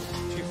 40?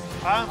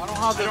 Huh? I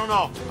don't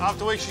know. I'll have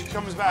to wait till she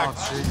comes back.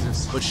 Oh,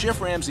 Jesus. But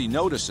Chef Ramsay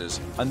notices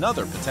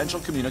another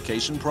potential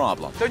communication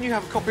problem. Don't you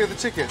have a copy of the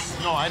tickets?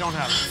 No, I don't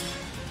have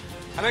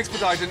it. An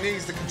expediter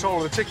needs the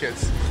control of the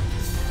tickets.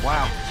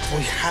 Wow.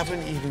 We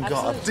haven't even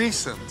got a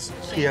decent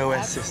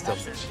POS system.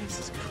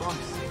 Jesus Christ.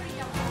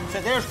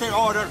 So there's the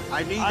order.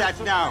 I need that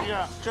now.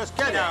 Yeah. Just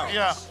get it.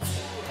 Yeah.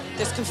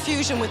 There's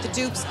confusion with the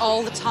dupes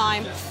all the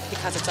time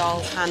because it's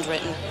all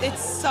handwritten.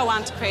 It's so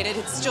antiquated,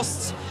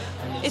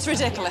 it's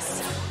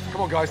ridiculous.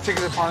 Come on, guys,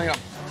 tickets are piling up.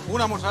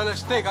 Una mozzarella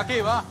steak,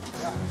 aquí va.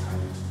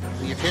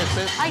 Do you taste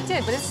it? I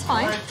did, but it's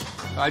fine.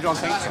 I don't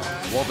think so.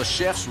 While the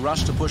chefs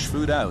rush to push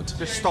food out,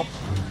 Just stop.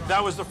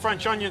 That was the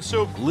French onion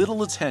soup.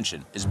 little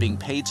attention is being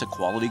paid to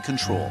quality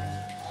control.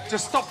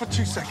 Just stop for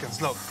 2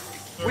 seconds. Look,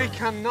 we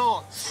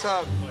cannot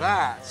serve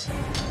that.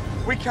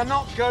 We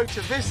cannot go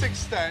to this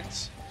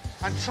extent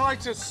and try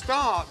to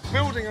start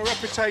building a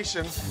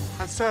reputation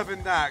and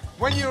serving that.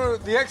 When you're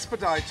the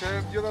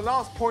expediter, you're the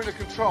last point of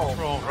control.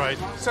 Right.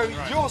 So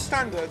your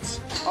standards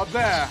are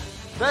there.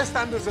 Their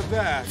standards are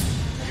there.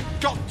 You've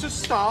got to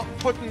start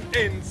putting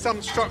in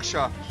some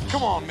structure.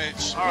 Come on,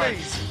 Mitch,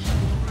 please.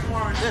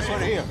 This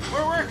one here.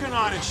 We're working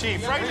on it,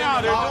 Chief. Right now,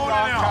 they're doing it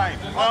now. Time.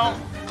 Well,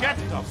 get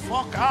the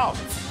fuck out.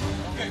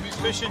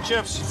 Fish and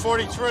chips,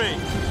 43.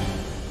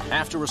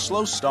 After a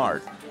slow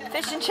start,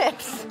 Fish and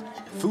chips.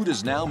 food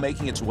is now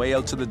making its way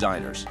out to the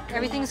diners.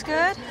 Everything's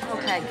good?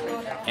 Okay.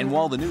 And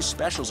while the new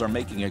specials are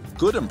making a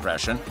good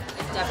impression, It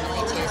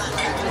definitely tastes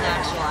like an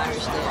actual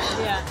Irish dish.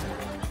 Yeah.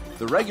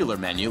 the regular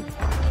menu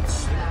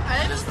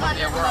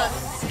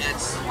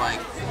It's like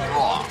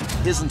raw.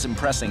 isn't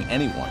impressing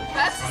anyone.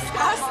 That's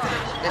disgusting.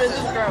 This is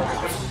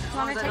gross.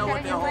 Want me to take that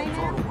in your way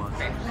now?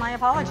 My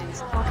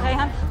apologies. Okay,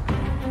 hon?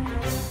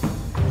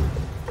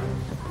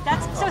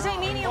 That's supposed to be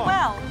medium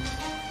well.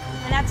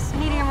 And that's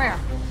medium rare.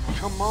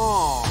 Come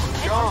on,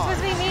 It's God.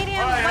 supposed to be medium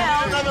All right, I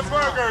need well. another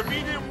burger,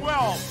 medium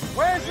well.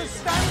 Where's the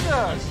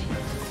standard?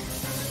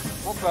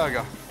 What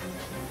burger?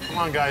 Come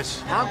on,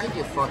 guys. How could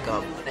you fuck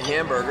up a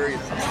hamburger?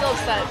 I'm still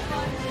upset.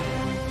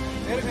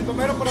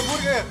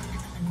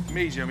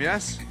 Medium,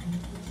 yes?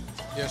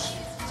 Yes.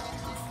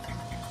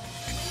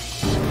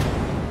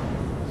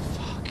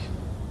 Fuck.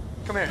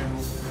 Come here.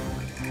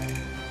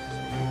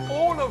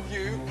 All of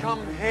you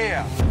come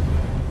here.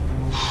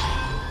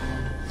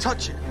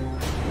 Touch it.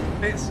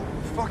 It's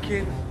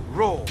fucking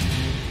raw.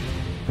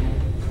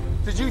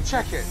 Did you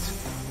check it?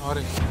 I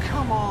didn't.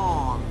 Come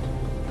on.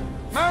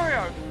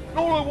 Mario,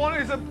 all I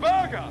want is a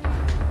burger.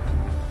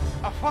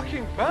 A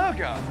fucking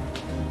burger.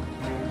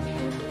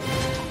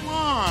 Come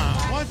on.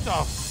 What the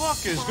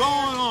fuck is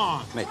going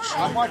on? Mitch,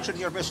 I'm watching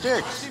your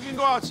mistakes. See if you can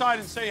go outside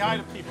and say hi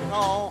to people.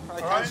 No, I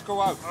can't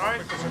go out. All right?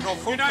 Because there's no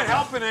food You're not for them.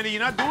 helping any.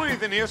 You're not doing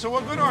anything here, so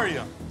what good are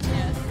you?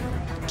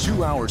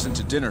 2 hours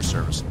into dinner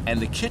service, and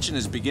the kitchen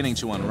is beginning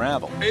to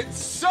unravel. It's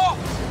soft.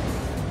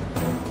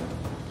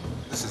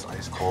 This is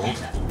ice cold.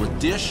 With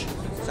dish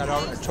Is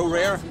that too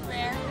rare?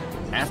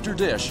 after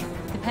dish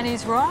The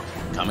penny's raw?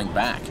 coming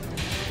back.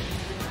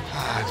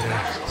 Ah,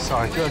 dear.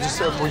 Sorry. Could I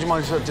just, would you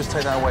mind just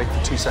take that away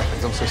for 2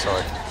 seconds? I'm so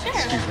sorry. Sure.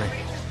 Excuse me.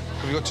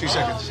 Have you got 2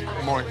 seconds?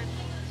 Good morning.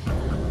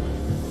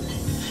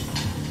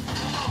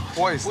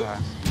 What is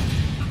that?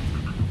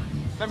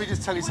 Let me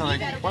just tell you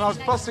something. When I was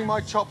busting my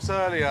chops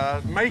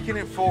earlier, making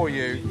it for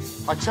you,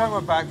 I turned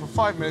my back for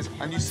 5 minutes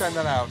and you sent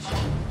that out.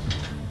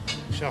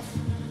 Chef.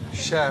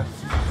 Chef,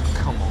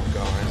 come on,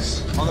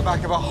 guys. On the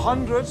back of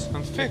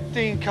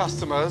 115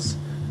 customers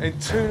in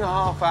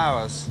 2.5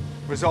 hours,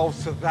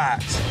 resolves to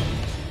that.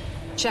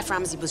 Chef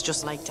Ramsay was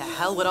just like, to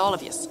hell with all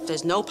of you.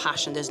 There's no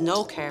passion, there's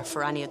no care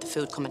for any of the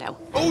food coming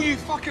out. All you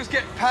fuckers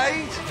get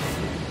paid?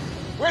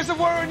 Where's the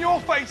worry on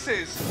your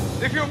faces?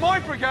 If you're my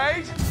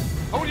brigade,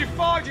 I want you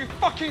fired you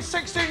fucking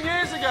 16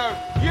 years ago.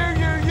 You,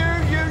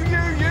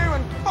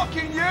 and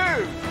fucking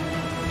you.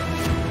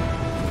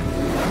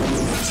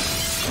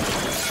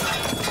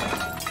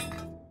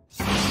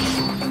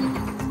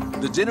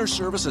 The dinner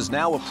service is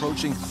now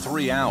approaching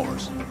 3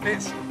 hours.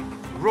 It's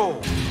raw.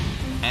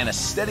 And a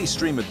steady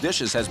stream of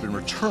dishes has been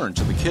returned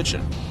to the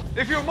kitchen.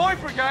 If you're my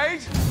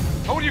brigade,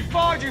 I want you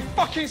fired you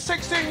fucking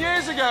 16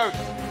 years ago.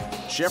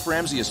 Chef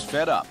Ramsay is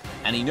fed up,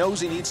 and he knows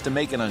he needs to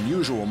make an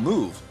unusual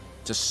move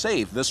to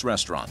save this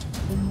restaurant.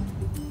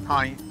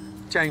 Hi,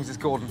 James, it's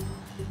Gordon.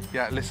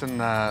 Yeah, listen,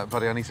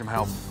 buddy, I need some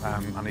help.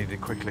 I need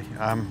it quickly.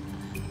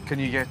 Can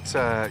you get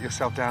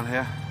yourself down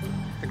here?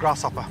 The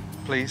Grasshopper,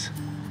 please.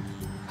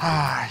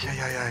 Ah,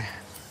 yeah.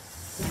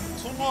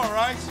 Some more,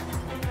 right?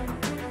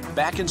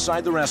 Back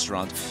inside the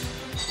restaurant,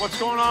 What's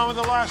going on with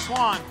the last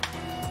one?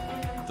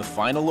 the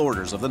final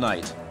orders of the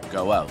night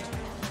go out.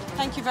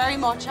 Thank you very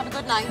much. Have a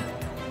good night.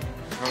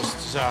 That was a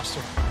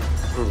disaster.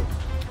 Brutal.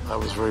 That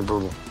was very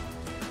brutal.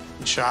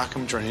 In shock,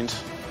 I'm drained.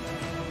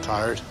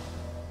 Tired.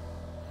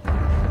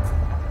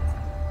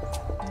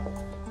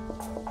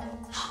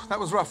 That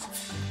was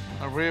rough.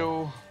 A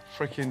real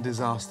freaking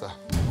disaster.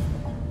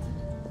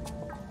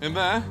 In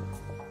there,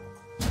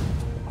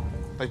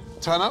 they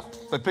turn up,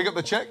 they pick up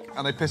the check,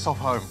 and they piss off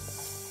home.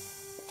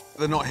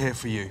 They're not here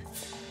for you.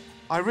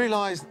 I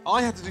realized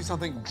I had to do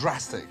something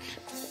drastic.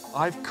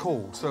 I've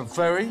called a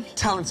very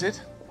talented,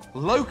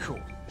 local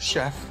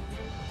chef,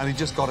 and he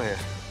just got here.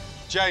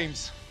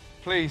 James,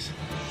 please.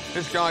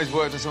 This guy's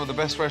worked at some of the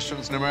best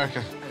restaurants in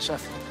America. Hey,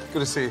 Chef.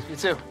 Good to see you. You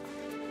too.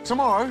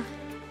 Tomorrow,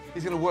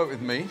 he's going to work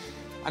with me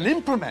and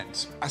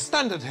implement a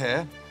standard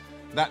here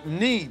that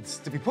needs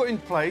to be put in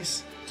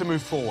place to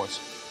move forward.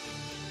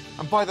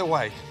 And by the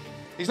way,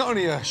 he's not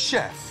only a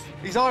chef,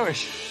 he's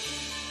Irish.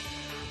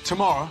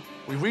 Tomorrow,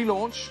 we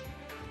relaunch,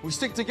 we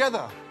stick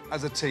together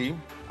as a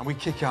team, and we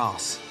kick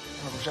ass.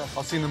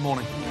 I'll see you in the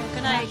morning.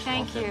 Good night.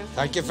 Thank you.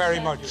 Thank you very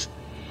much.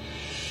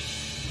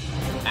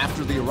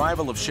 After the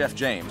arrival of Chef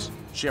James,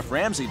 Chef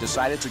Ramsay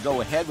decided to go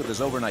ahead with his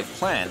overnight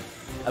plan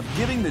of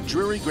giving the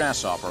dreary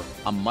Grasshopper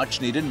a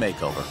much-needed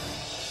makeover.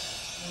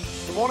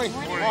 Good morning.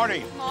 Good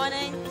morning.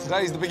 Morning.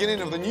 Today's the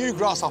beginning of the new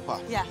Grasshopper.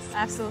 Yes,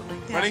 absolutely.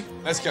 Yeah. Ready?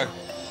 Let's go.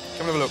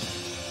 Come and have a look.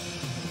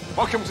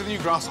 Welcome to the new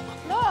Grasshopper.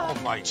 Look. Oh,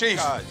 my Chief,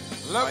 God.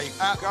 look My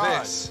at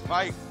God. this.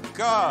 My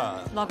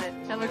God. Love it.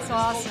 That looks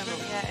awesome.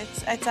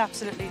 Yeah, it's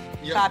absolutely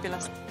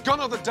fabulous. Gone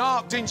are the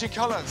dark, dingy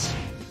colours.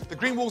 The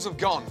green walls have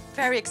gone.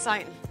 Very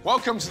exciting.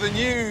 Welcome to the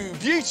new,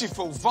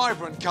 beautiful,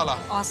 vibrant colour.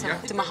 Awesome.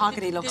 Yeah. The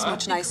mahogany looks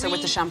much nicer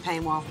with the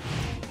champagne wall.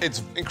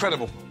 It's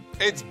incredible.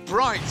 It's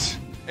bright.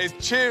 It's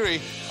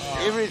cheery.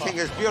 Everything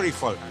is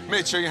beautiful.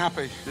 Mitch, are you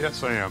happy?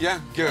 Yes, I am.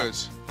 Yeah? Good.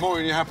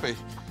 Maureen, you happy?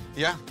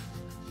 Yeah?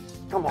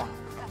 Come on.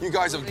 You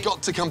guys have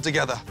got to come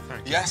together.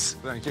 Yes?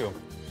 Thank you.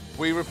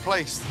 We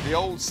replaced the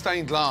old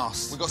stained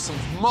glass. We've got some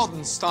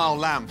modern style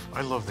lamp.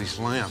 I love these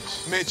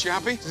lamps. Mitch, you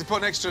happy? Does it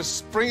put an extra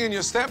spring in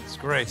your step? It's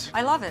great.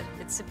 I love it.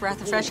 It's a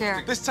breath of fresh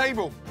air. This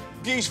table,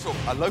 beautiful.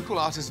 A local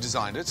artist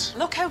designed it.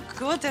 Look how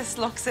good this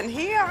looks in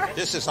here.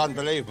 This is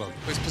unbelievable.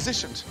 It's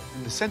positioned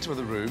in the centre of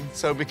the room,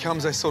 so it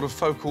becomes a sort of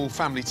focal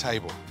family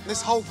table.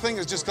 This whole thing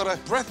has just got a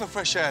breath of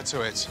fresh air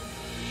to it.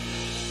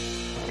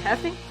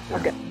 Happy?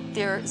 Okay.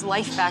 There's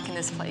life back in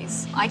this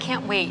place. I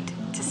can't wait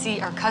to see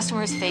our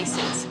customers'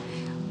 faces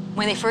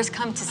when they first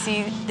come to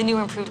see the new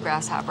improved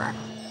Grasshopper.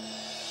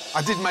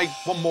 I did make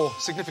one more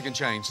significant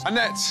change.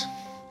 Annette,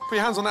 put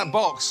your hands on that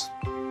box.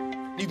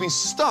 You've been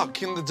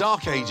stuck in the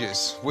dark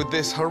ages with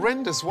this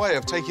horrendous way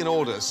of taking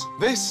orders.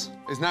 This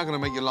is now going to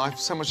make your life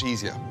so much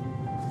easier.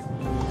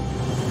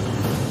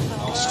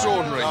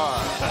 Extraordinary.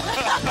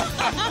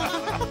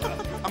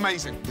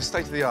 Amazing. The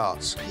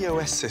state-of-the-art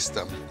POS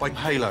system by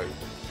Halo.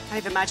 I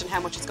can't even imagine how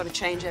much it's going to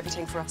change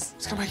everything for us.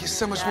 It's going to make it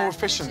so much more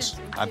efficient.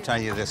 I'm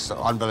telling you, this is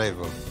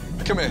unbelievable.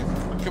 Come here.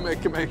 Come here,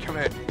 come here, come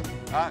here.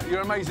 You're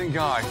an amazing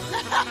guy.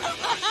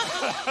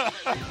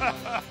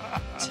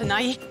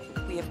 Tonight,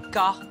 we have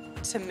got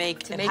to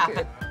make it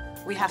happen.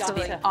 We have to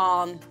be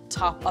on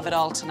top of it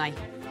all tonight.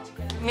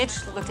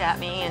 Mitch looked at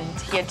me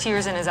and he had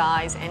tears in his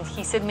eyes and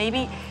he said,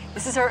 maybe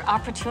this is our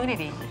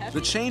opportunity.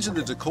 The change in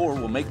the decor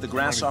will make the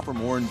Grasshopper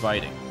more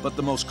inviting, but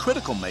the most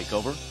critical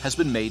makeover has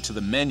been made to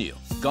the menu.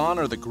 Gone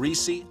are the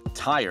greasy,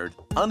 tired,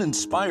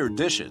 uninspired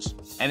dishes,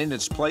 and in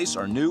its place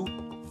are new,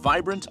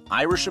 Vibrant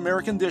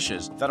Irish-American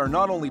dishes that are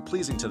not only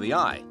pleasing to the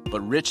eye, but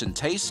rich in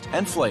taste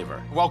and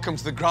flavor. Welcome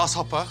to the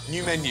Grasshopper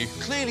new menu.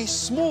 Clearly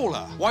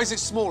smaller. Why is it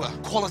smaller?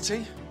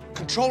 Quality,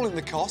 controlling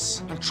the costs,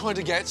 and trying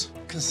to get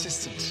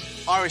consistent.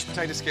 Irish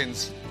potato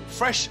skins,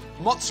 fresh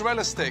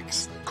mozzarella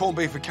sticks, corned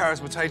beef with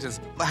carrots and potatoes,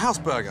 the house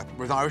burger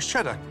with Irish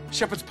cheddar,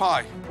 shepherd's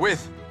pie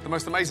with the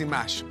most amazing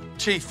mash.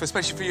 Chief,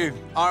 especially for you,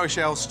 Irish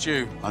ale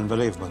stew.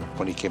 Unbelievable.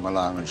 When he came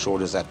along and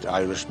showed us that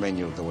Irish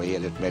menu, the way he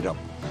had it made up,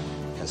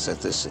 I said,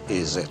 this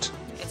is it.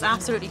 It's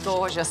absolutely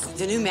gorgeous.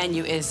 The new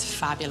menu is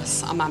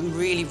fabulous. I'm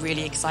really,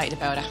 really excited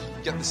about it.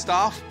 Get the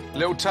staff, a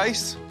little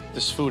taste.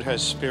 This food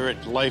has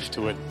spirit, life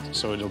to it,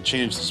 so it'll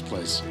change this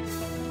place.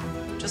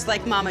 Just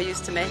like Mama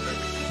used to make it.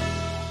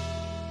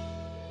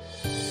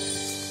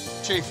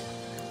 Chief,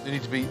 you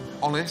need to be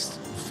honest,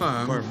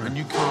 firm, and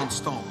you can't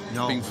stop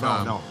being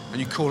firm. No. And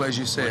you call it as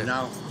you see it.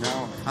 No.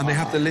 And they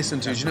have to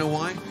listen to you. Do you know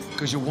why?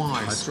 Because you're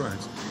wise. That's right.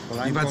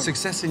 Well, You've had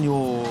success in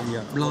your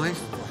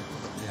life.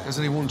 There's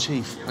only one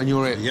chief, and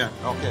you're it. Yeah,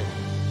 okay.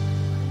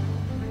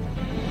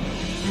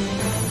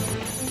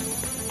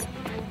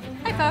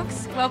 Hi,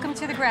 folks. Welcome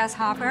to the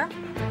Grasshopper.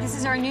 This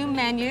is our new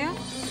menu.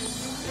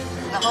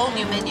 The whole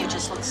new menu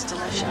just looks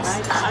delicious.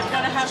 I'm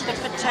gonna have the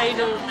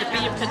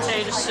beef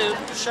potato soup.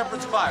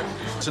 Shepherd's pie.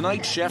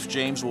 Tonight, Chef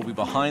James will be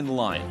behind the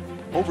line,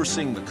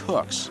 overseeing the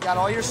cooks. Got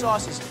all your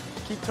sauces.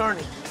 Keep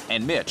turning.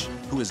 And Mitch,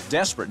 who is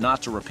desperate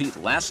not to repeat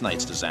last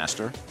night's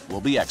disaster,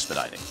 will be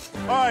expediting.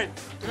 All right,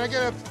 can I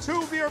get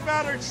 2 beer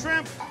battered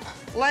shrimp,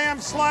 lamb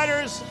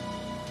sliders?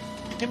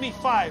 Give me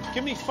 5.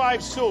 Give me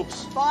 5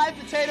 soups. 5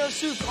 potato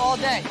soup all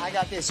day. I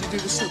got this. You do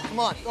the soup. Come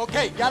on.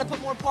 Okay, gotta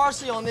put more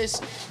parsley on this.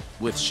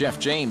 With Chef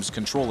James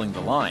controlling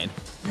the line.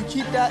 You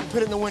keep that and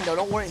put it in the window.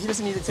 Don't worry, he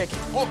doesn't need a ticket.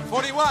 Oh,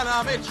 41,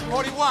 Mitch.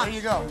 41. There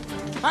you go.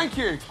 Thank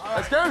you.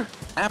 Let's go.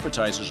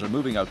 Appetizers are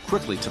moving out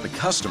quickly to the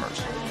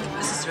customers.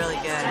 This is really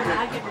good.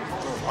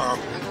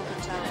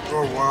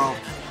 Oh, wow.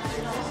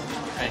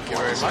 Thank you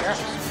very much.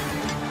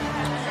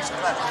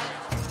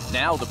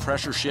 Now the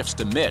pressure shifts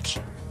to Mitch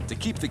to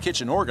keep the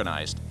kitchen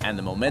organized and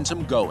the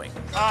momentum going.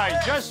 All right,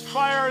 just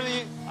fire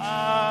the,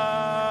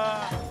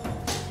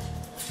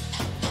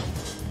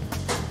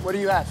 What do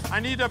you have? I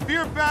need a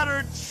beer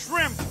battered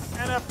shrimp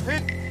and a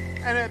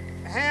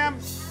ham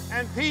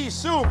and pea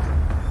soup.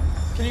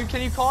 Can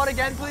you call it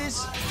again,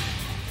 please?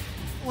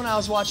 When I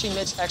was watching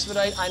Mitch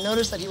expedite, I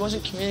noticed that he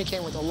wasn't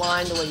communicating with the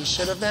line the way he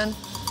should have been,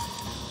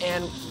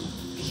 and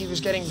he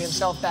was getting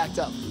himself backed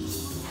up.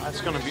 This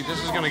is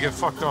gonna get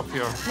fucked up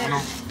here. I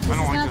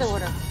don't like this.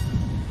 Order.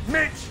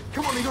 Mitch,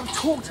 come on, you got to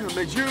talk to him,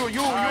 Mitch. You're All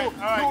right,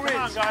 come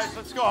on, guys,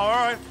 let's go, all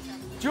right?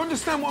 Do you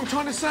understand what I'm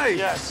trying to say?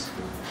 Yes.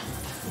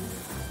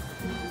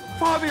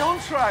 Fire the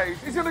entree.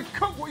 He's going to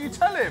cook what you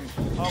tell him.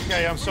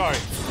 Okay, I'm sorry.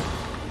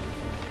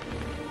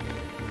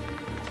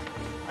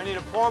 I need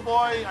a poor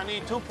boy, I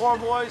need 2 poor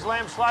boys,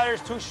 lamb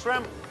sliders, 2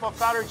 shrimp,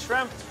 battered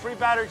shrimp, 3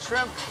 battered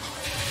shrimp.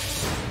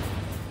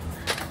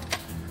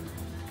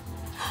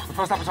 The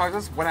first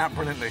appetizers went out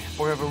brilliantly,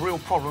 but we have a real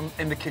problem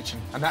in the kitchen,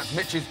 and that's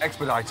Mitch's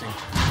expediting.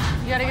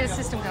 You gotta get a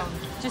system going.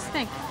 Just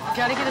think. You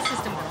gotta get a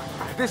system going.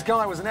 If this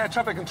guy was an air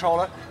traffic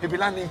controller, he'd be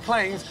landing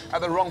planes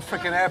at the wrong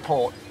frickin'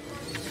 airport.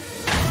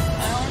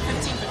 I ordered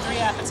 15 for 3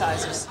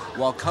 appetizers.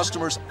 While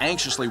customers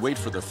anxiously wait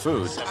for their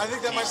food. I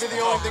think that might be the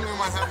only thing we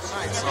might have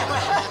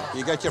tonight.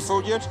 You got your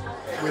food yet?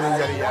 We didn't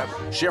get it yet.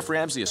 Chef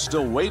Ramsay is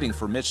still waiting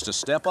for Mitch to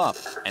step up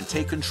and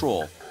take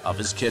control of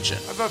his kitchen.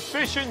 I have a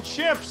fish and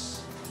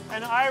chips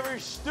and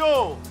Irish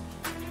stew.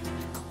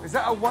 Is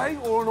that a way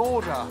or an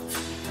order?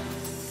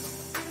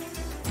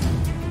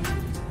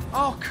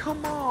 Oh,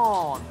 come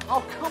on.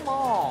 Oh, come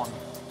on.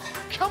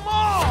 Come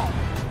on!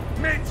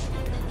 Mitch,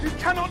 you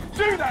cannot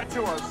do that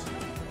to us.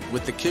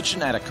 With the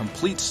kitchen at a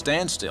complete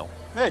standstill,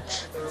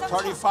 Mitch,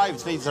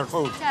 35 needs their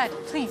food. Dad,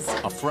 please.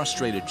 a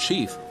frustrated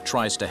chief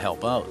tries to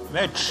help out.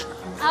 Mitch.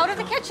 Out of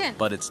the kitchen.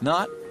 But it's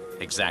not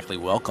exactly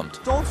welcomed.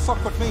 Don't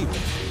fuck with me.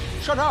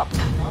 Shut up.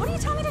 What do you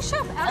tell me to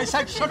shove? Out I of the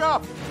said kitchen. shut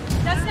up.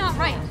 That's not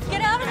right. Get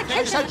out of the kitchen.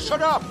 I said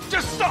shut up.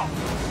 Just stop.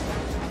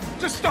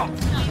 Just stop.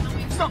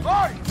 Stop. All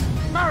right,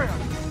 Mario.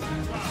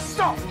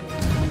 Stop.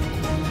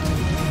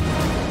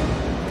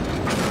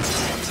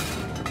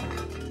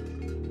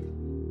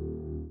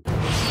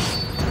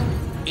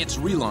 It's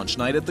relaunch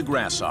night at the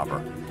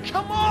Grasshopper.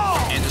 Come on!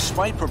 And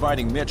despite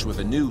providing Mitch with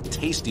a new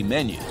tasty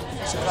menu,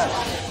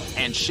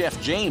 and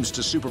Chef James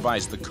to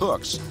supervise the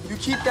cooks, You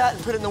keep that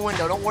and put it in the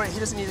window. Don't worry, he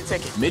doesn't need a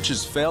ticket.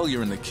 Mitch's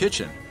failure in the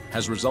kitchen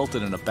has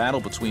resulted in a battle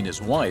between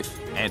his wife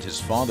and his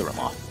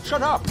father-in-law.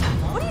 Shut up.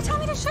 What do you tell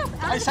me to shove?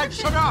 Out I of the said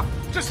kitchen. shut up.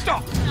 Just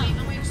stop.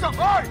 Stop.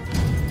 All right.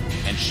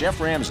 And Chef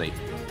Ramsay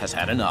has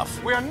had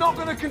enough. We are not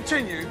going to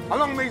continue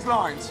along these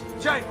lines.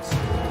 James.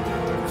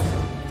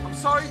 I'm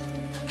sorry.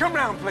 Come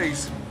round,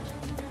 please.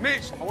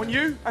 Mitch, I want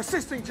you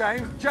assisting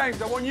James.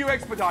 James, I want you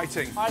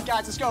expediting. All right,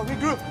 guys, let's go.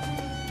 Regroup.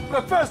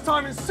 For the first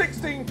time in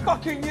 16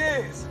 fucking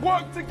years.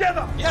 Work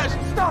together. Yes.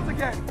 Start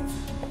again.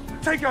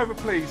 take over,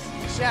 please.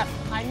 Chef,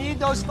 I need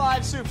those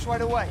 5 soups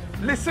right away.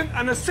 Listen,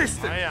 an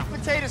assistant. I am.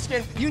 Potato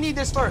skin, you need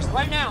this first,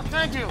 right now.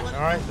 Thank you.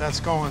 All right, that's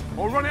going.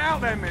 Well, run it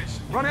out there, Mitch.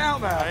 Run it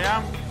out there. I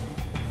am.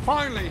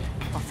 Finally,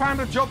 I found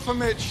a job for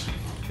Mitch.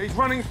 He's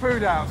running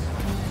food out.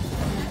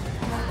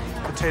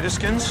 Potato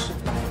skins?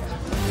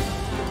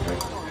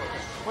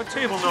 What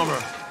table number?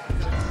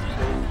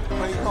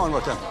 Where are you going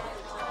with them?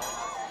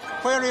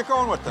 Where are you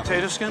going with them?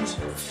 Potato skins?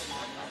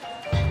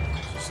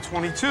 It's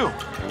 22.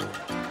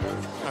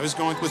 I was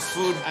going with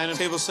food and a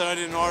table set. I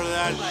didn't order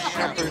that.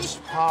 Shepherd's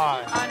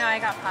pie. Oh, no, I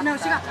got pasta. No,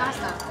 she got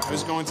pasta. I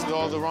was going to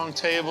all the wrong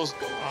tables.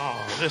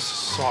 Oh, this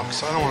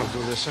sucks. I don't want to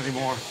do this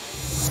anymore.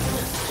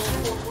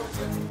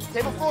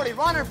 Table 40,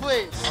 runner,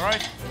 please. All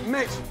right.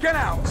 Mitch, get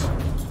out.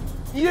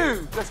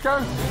 You, let's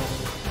go.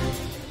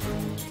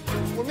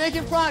 We're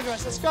making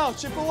progress. Let's go.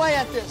 Chip away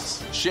at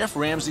this. Chef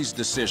Ramsay's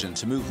decision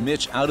to move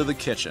Mitch out of the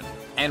kitchen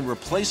and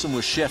replace him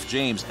with Chef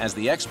James as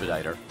the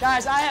expediter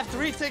Guys, I have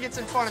 3 tickets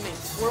in front of me.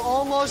 We're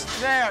almost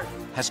there.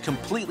 has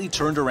completely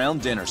turned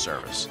around dinner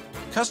service.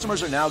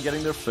 Customers are now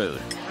getting their food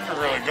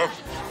Really good.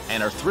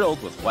 and are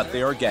thrilled with what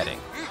they are getting.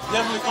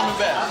 Definitely coming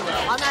back.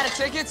 I'm out of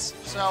tickets,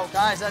 so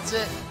guys, that's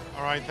it.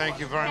 All right, thank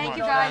you very much. Thank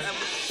you, guys.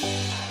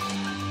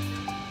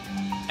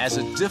 As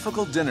a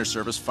difficult dinner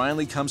service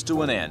finally comes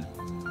to an end,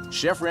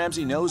 Chef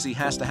Ramsay knows he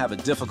has to have a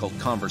difficult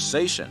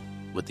conversation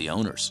with the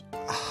owners.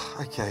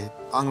 Okay,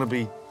 I'm gonna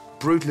be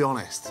brutally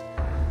honest.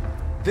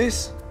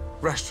 This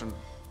restaurant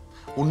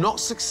will not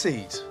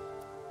succeed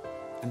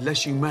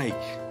unless you make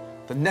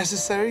the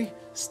necessary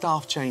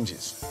staff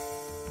changes.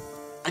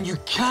 And you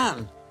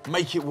can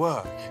make it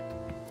work,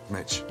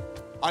 Mitch.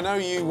 I know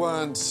you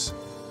weren't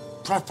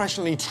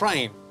professionally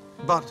trained,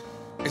 but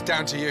it's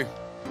down to you.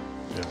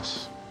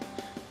 Yes.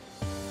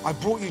 I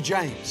brought you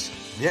James,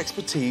 the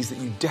expertise that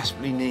you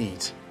desperately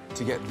need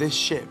to get this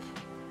ship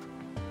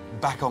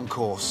back on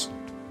course.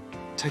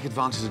 Take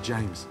advantage of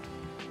James.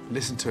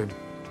 Listen to him.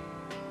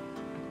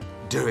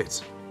 Do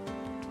it.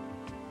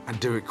 And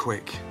do it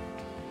quick.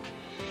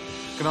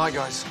 Good night,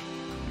 guys.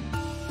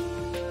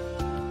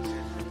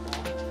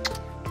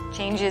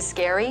 Change is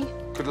scary,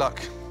 Good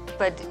luck.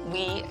 but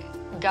we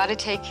gotta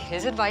take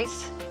his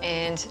advice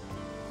and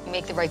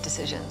make the right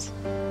decisions.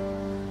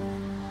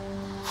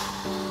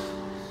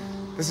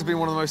 This has been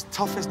one of the most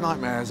toughest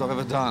nightmares I've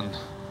ever done.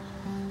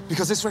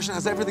 Because this restaurant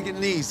has everything it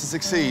needs to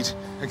succeed,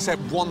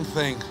 except one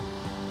thing.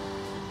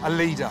 A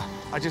leader.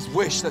 I just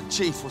wish that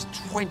Chief was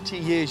 20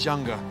 years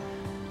younger.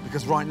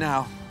 Because right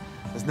now,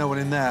 there's no one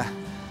in there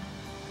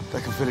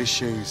that can fill his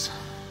shoes.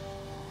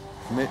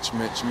 Mitch,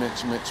 Mitch,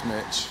 Mitch, Mitch,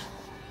 Mitch.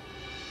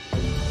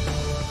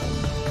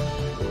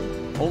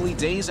 Only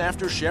days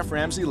after Chef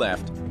Ramsay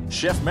left,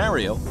 Chef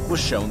Mario was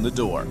shown the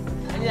door.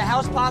 I need a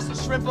house pasta,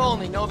 shrimp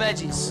only, no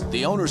veggies.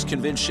 The owners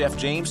convinced Chef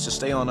James to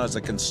stay on as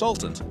a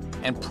consultant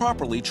and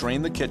properly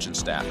train the kitchen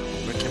staff.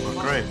 Mitch, you look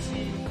great.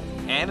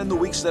 And in the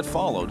weeks that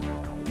followed,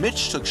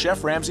 Mitch took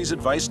Chef Ramsay's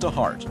advice to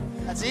heart,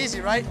 That's easy,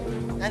 right?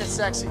 And it's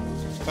sexy.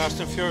 Fast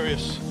and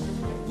furious.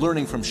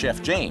 learning from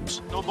Chef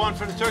James, No bun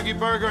for the turkey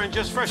burger and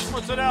just fresh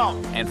puts it out.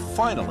 and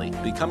finally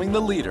becoming the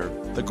leader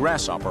the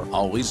Grasshopper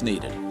always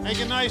needed. Make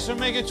it nice or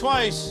make it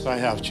twice. I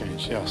have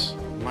changed, yes.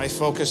 My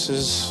focus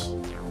is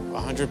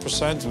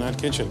 100% in that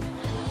kitchen.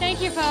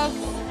 Thank you, folks.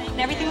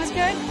 Everything was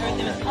good?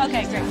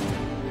 Okay,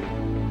 great.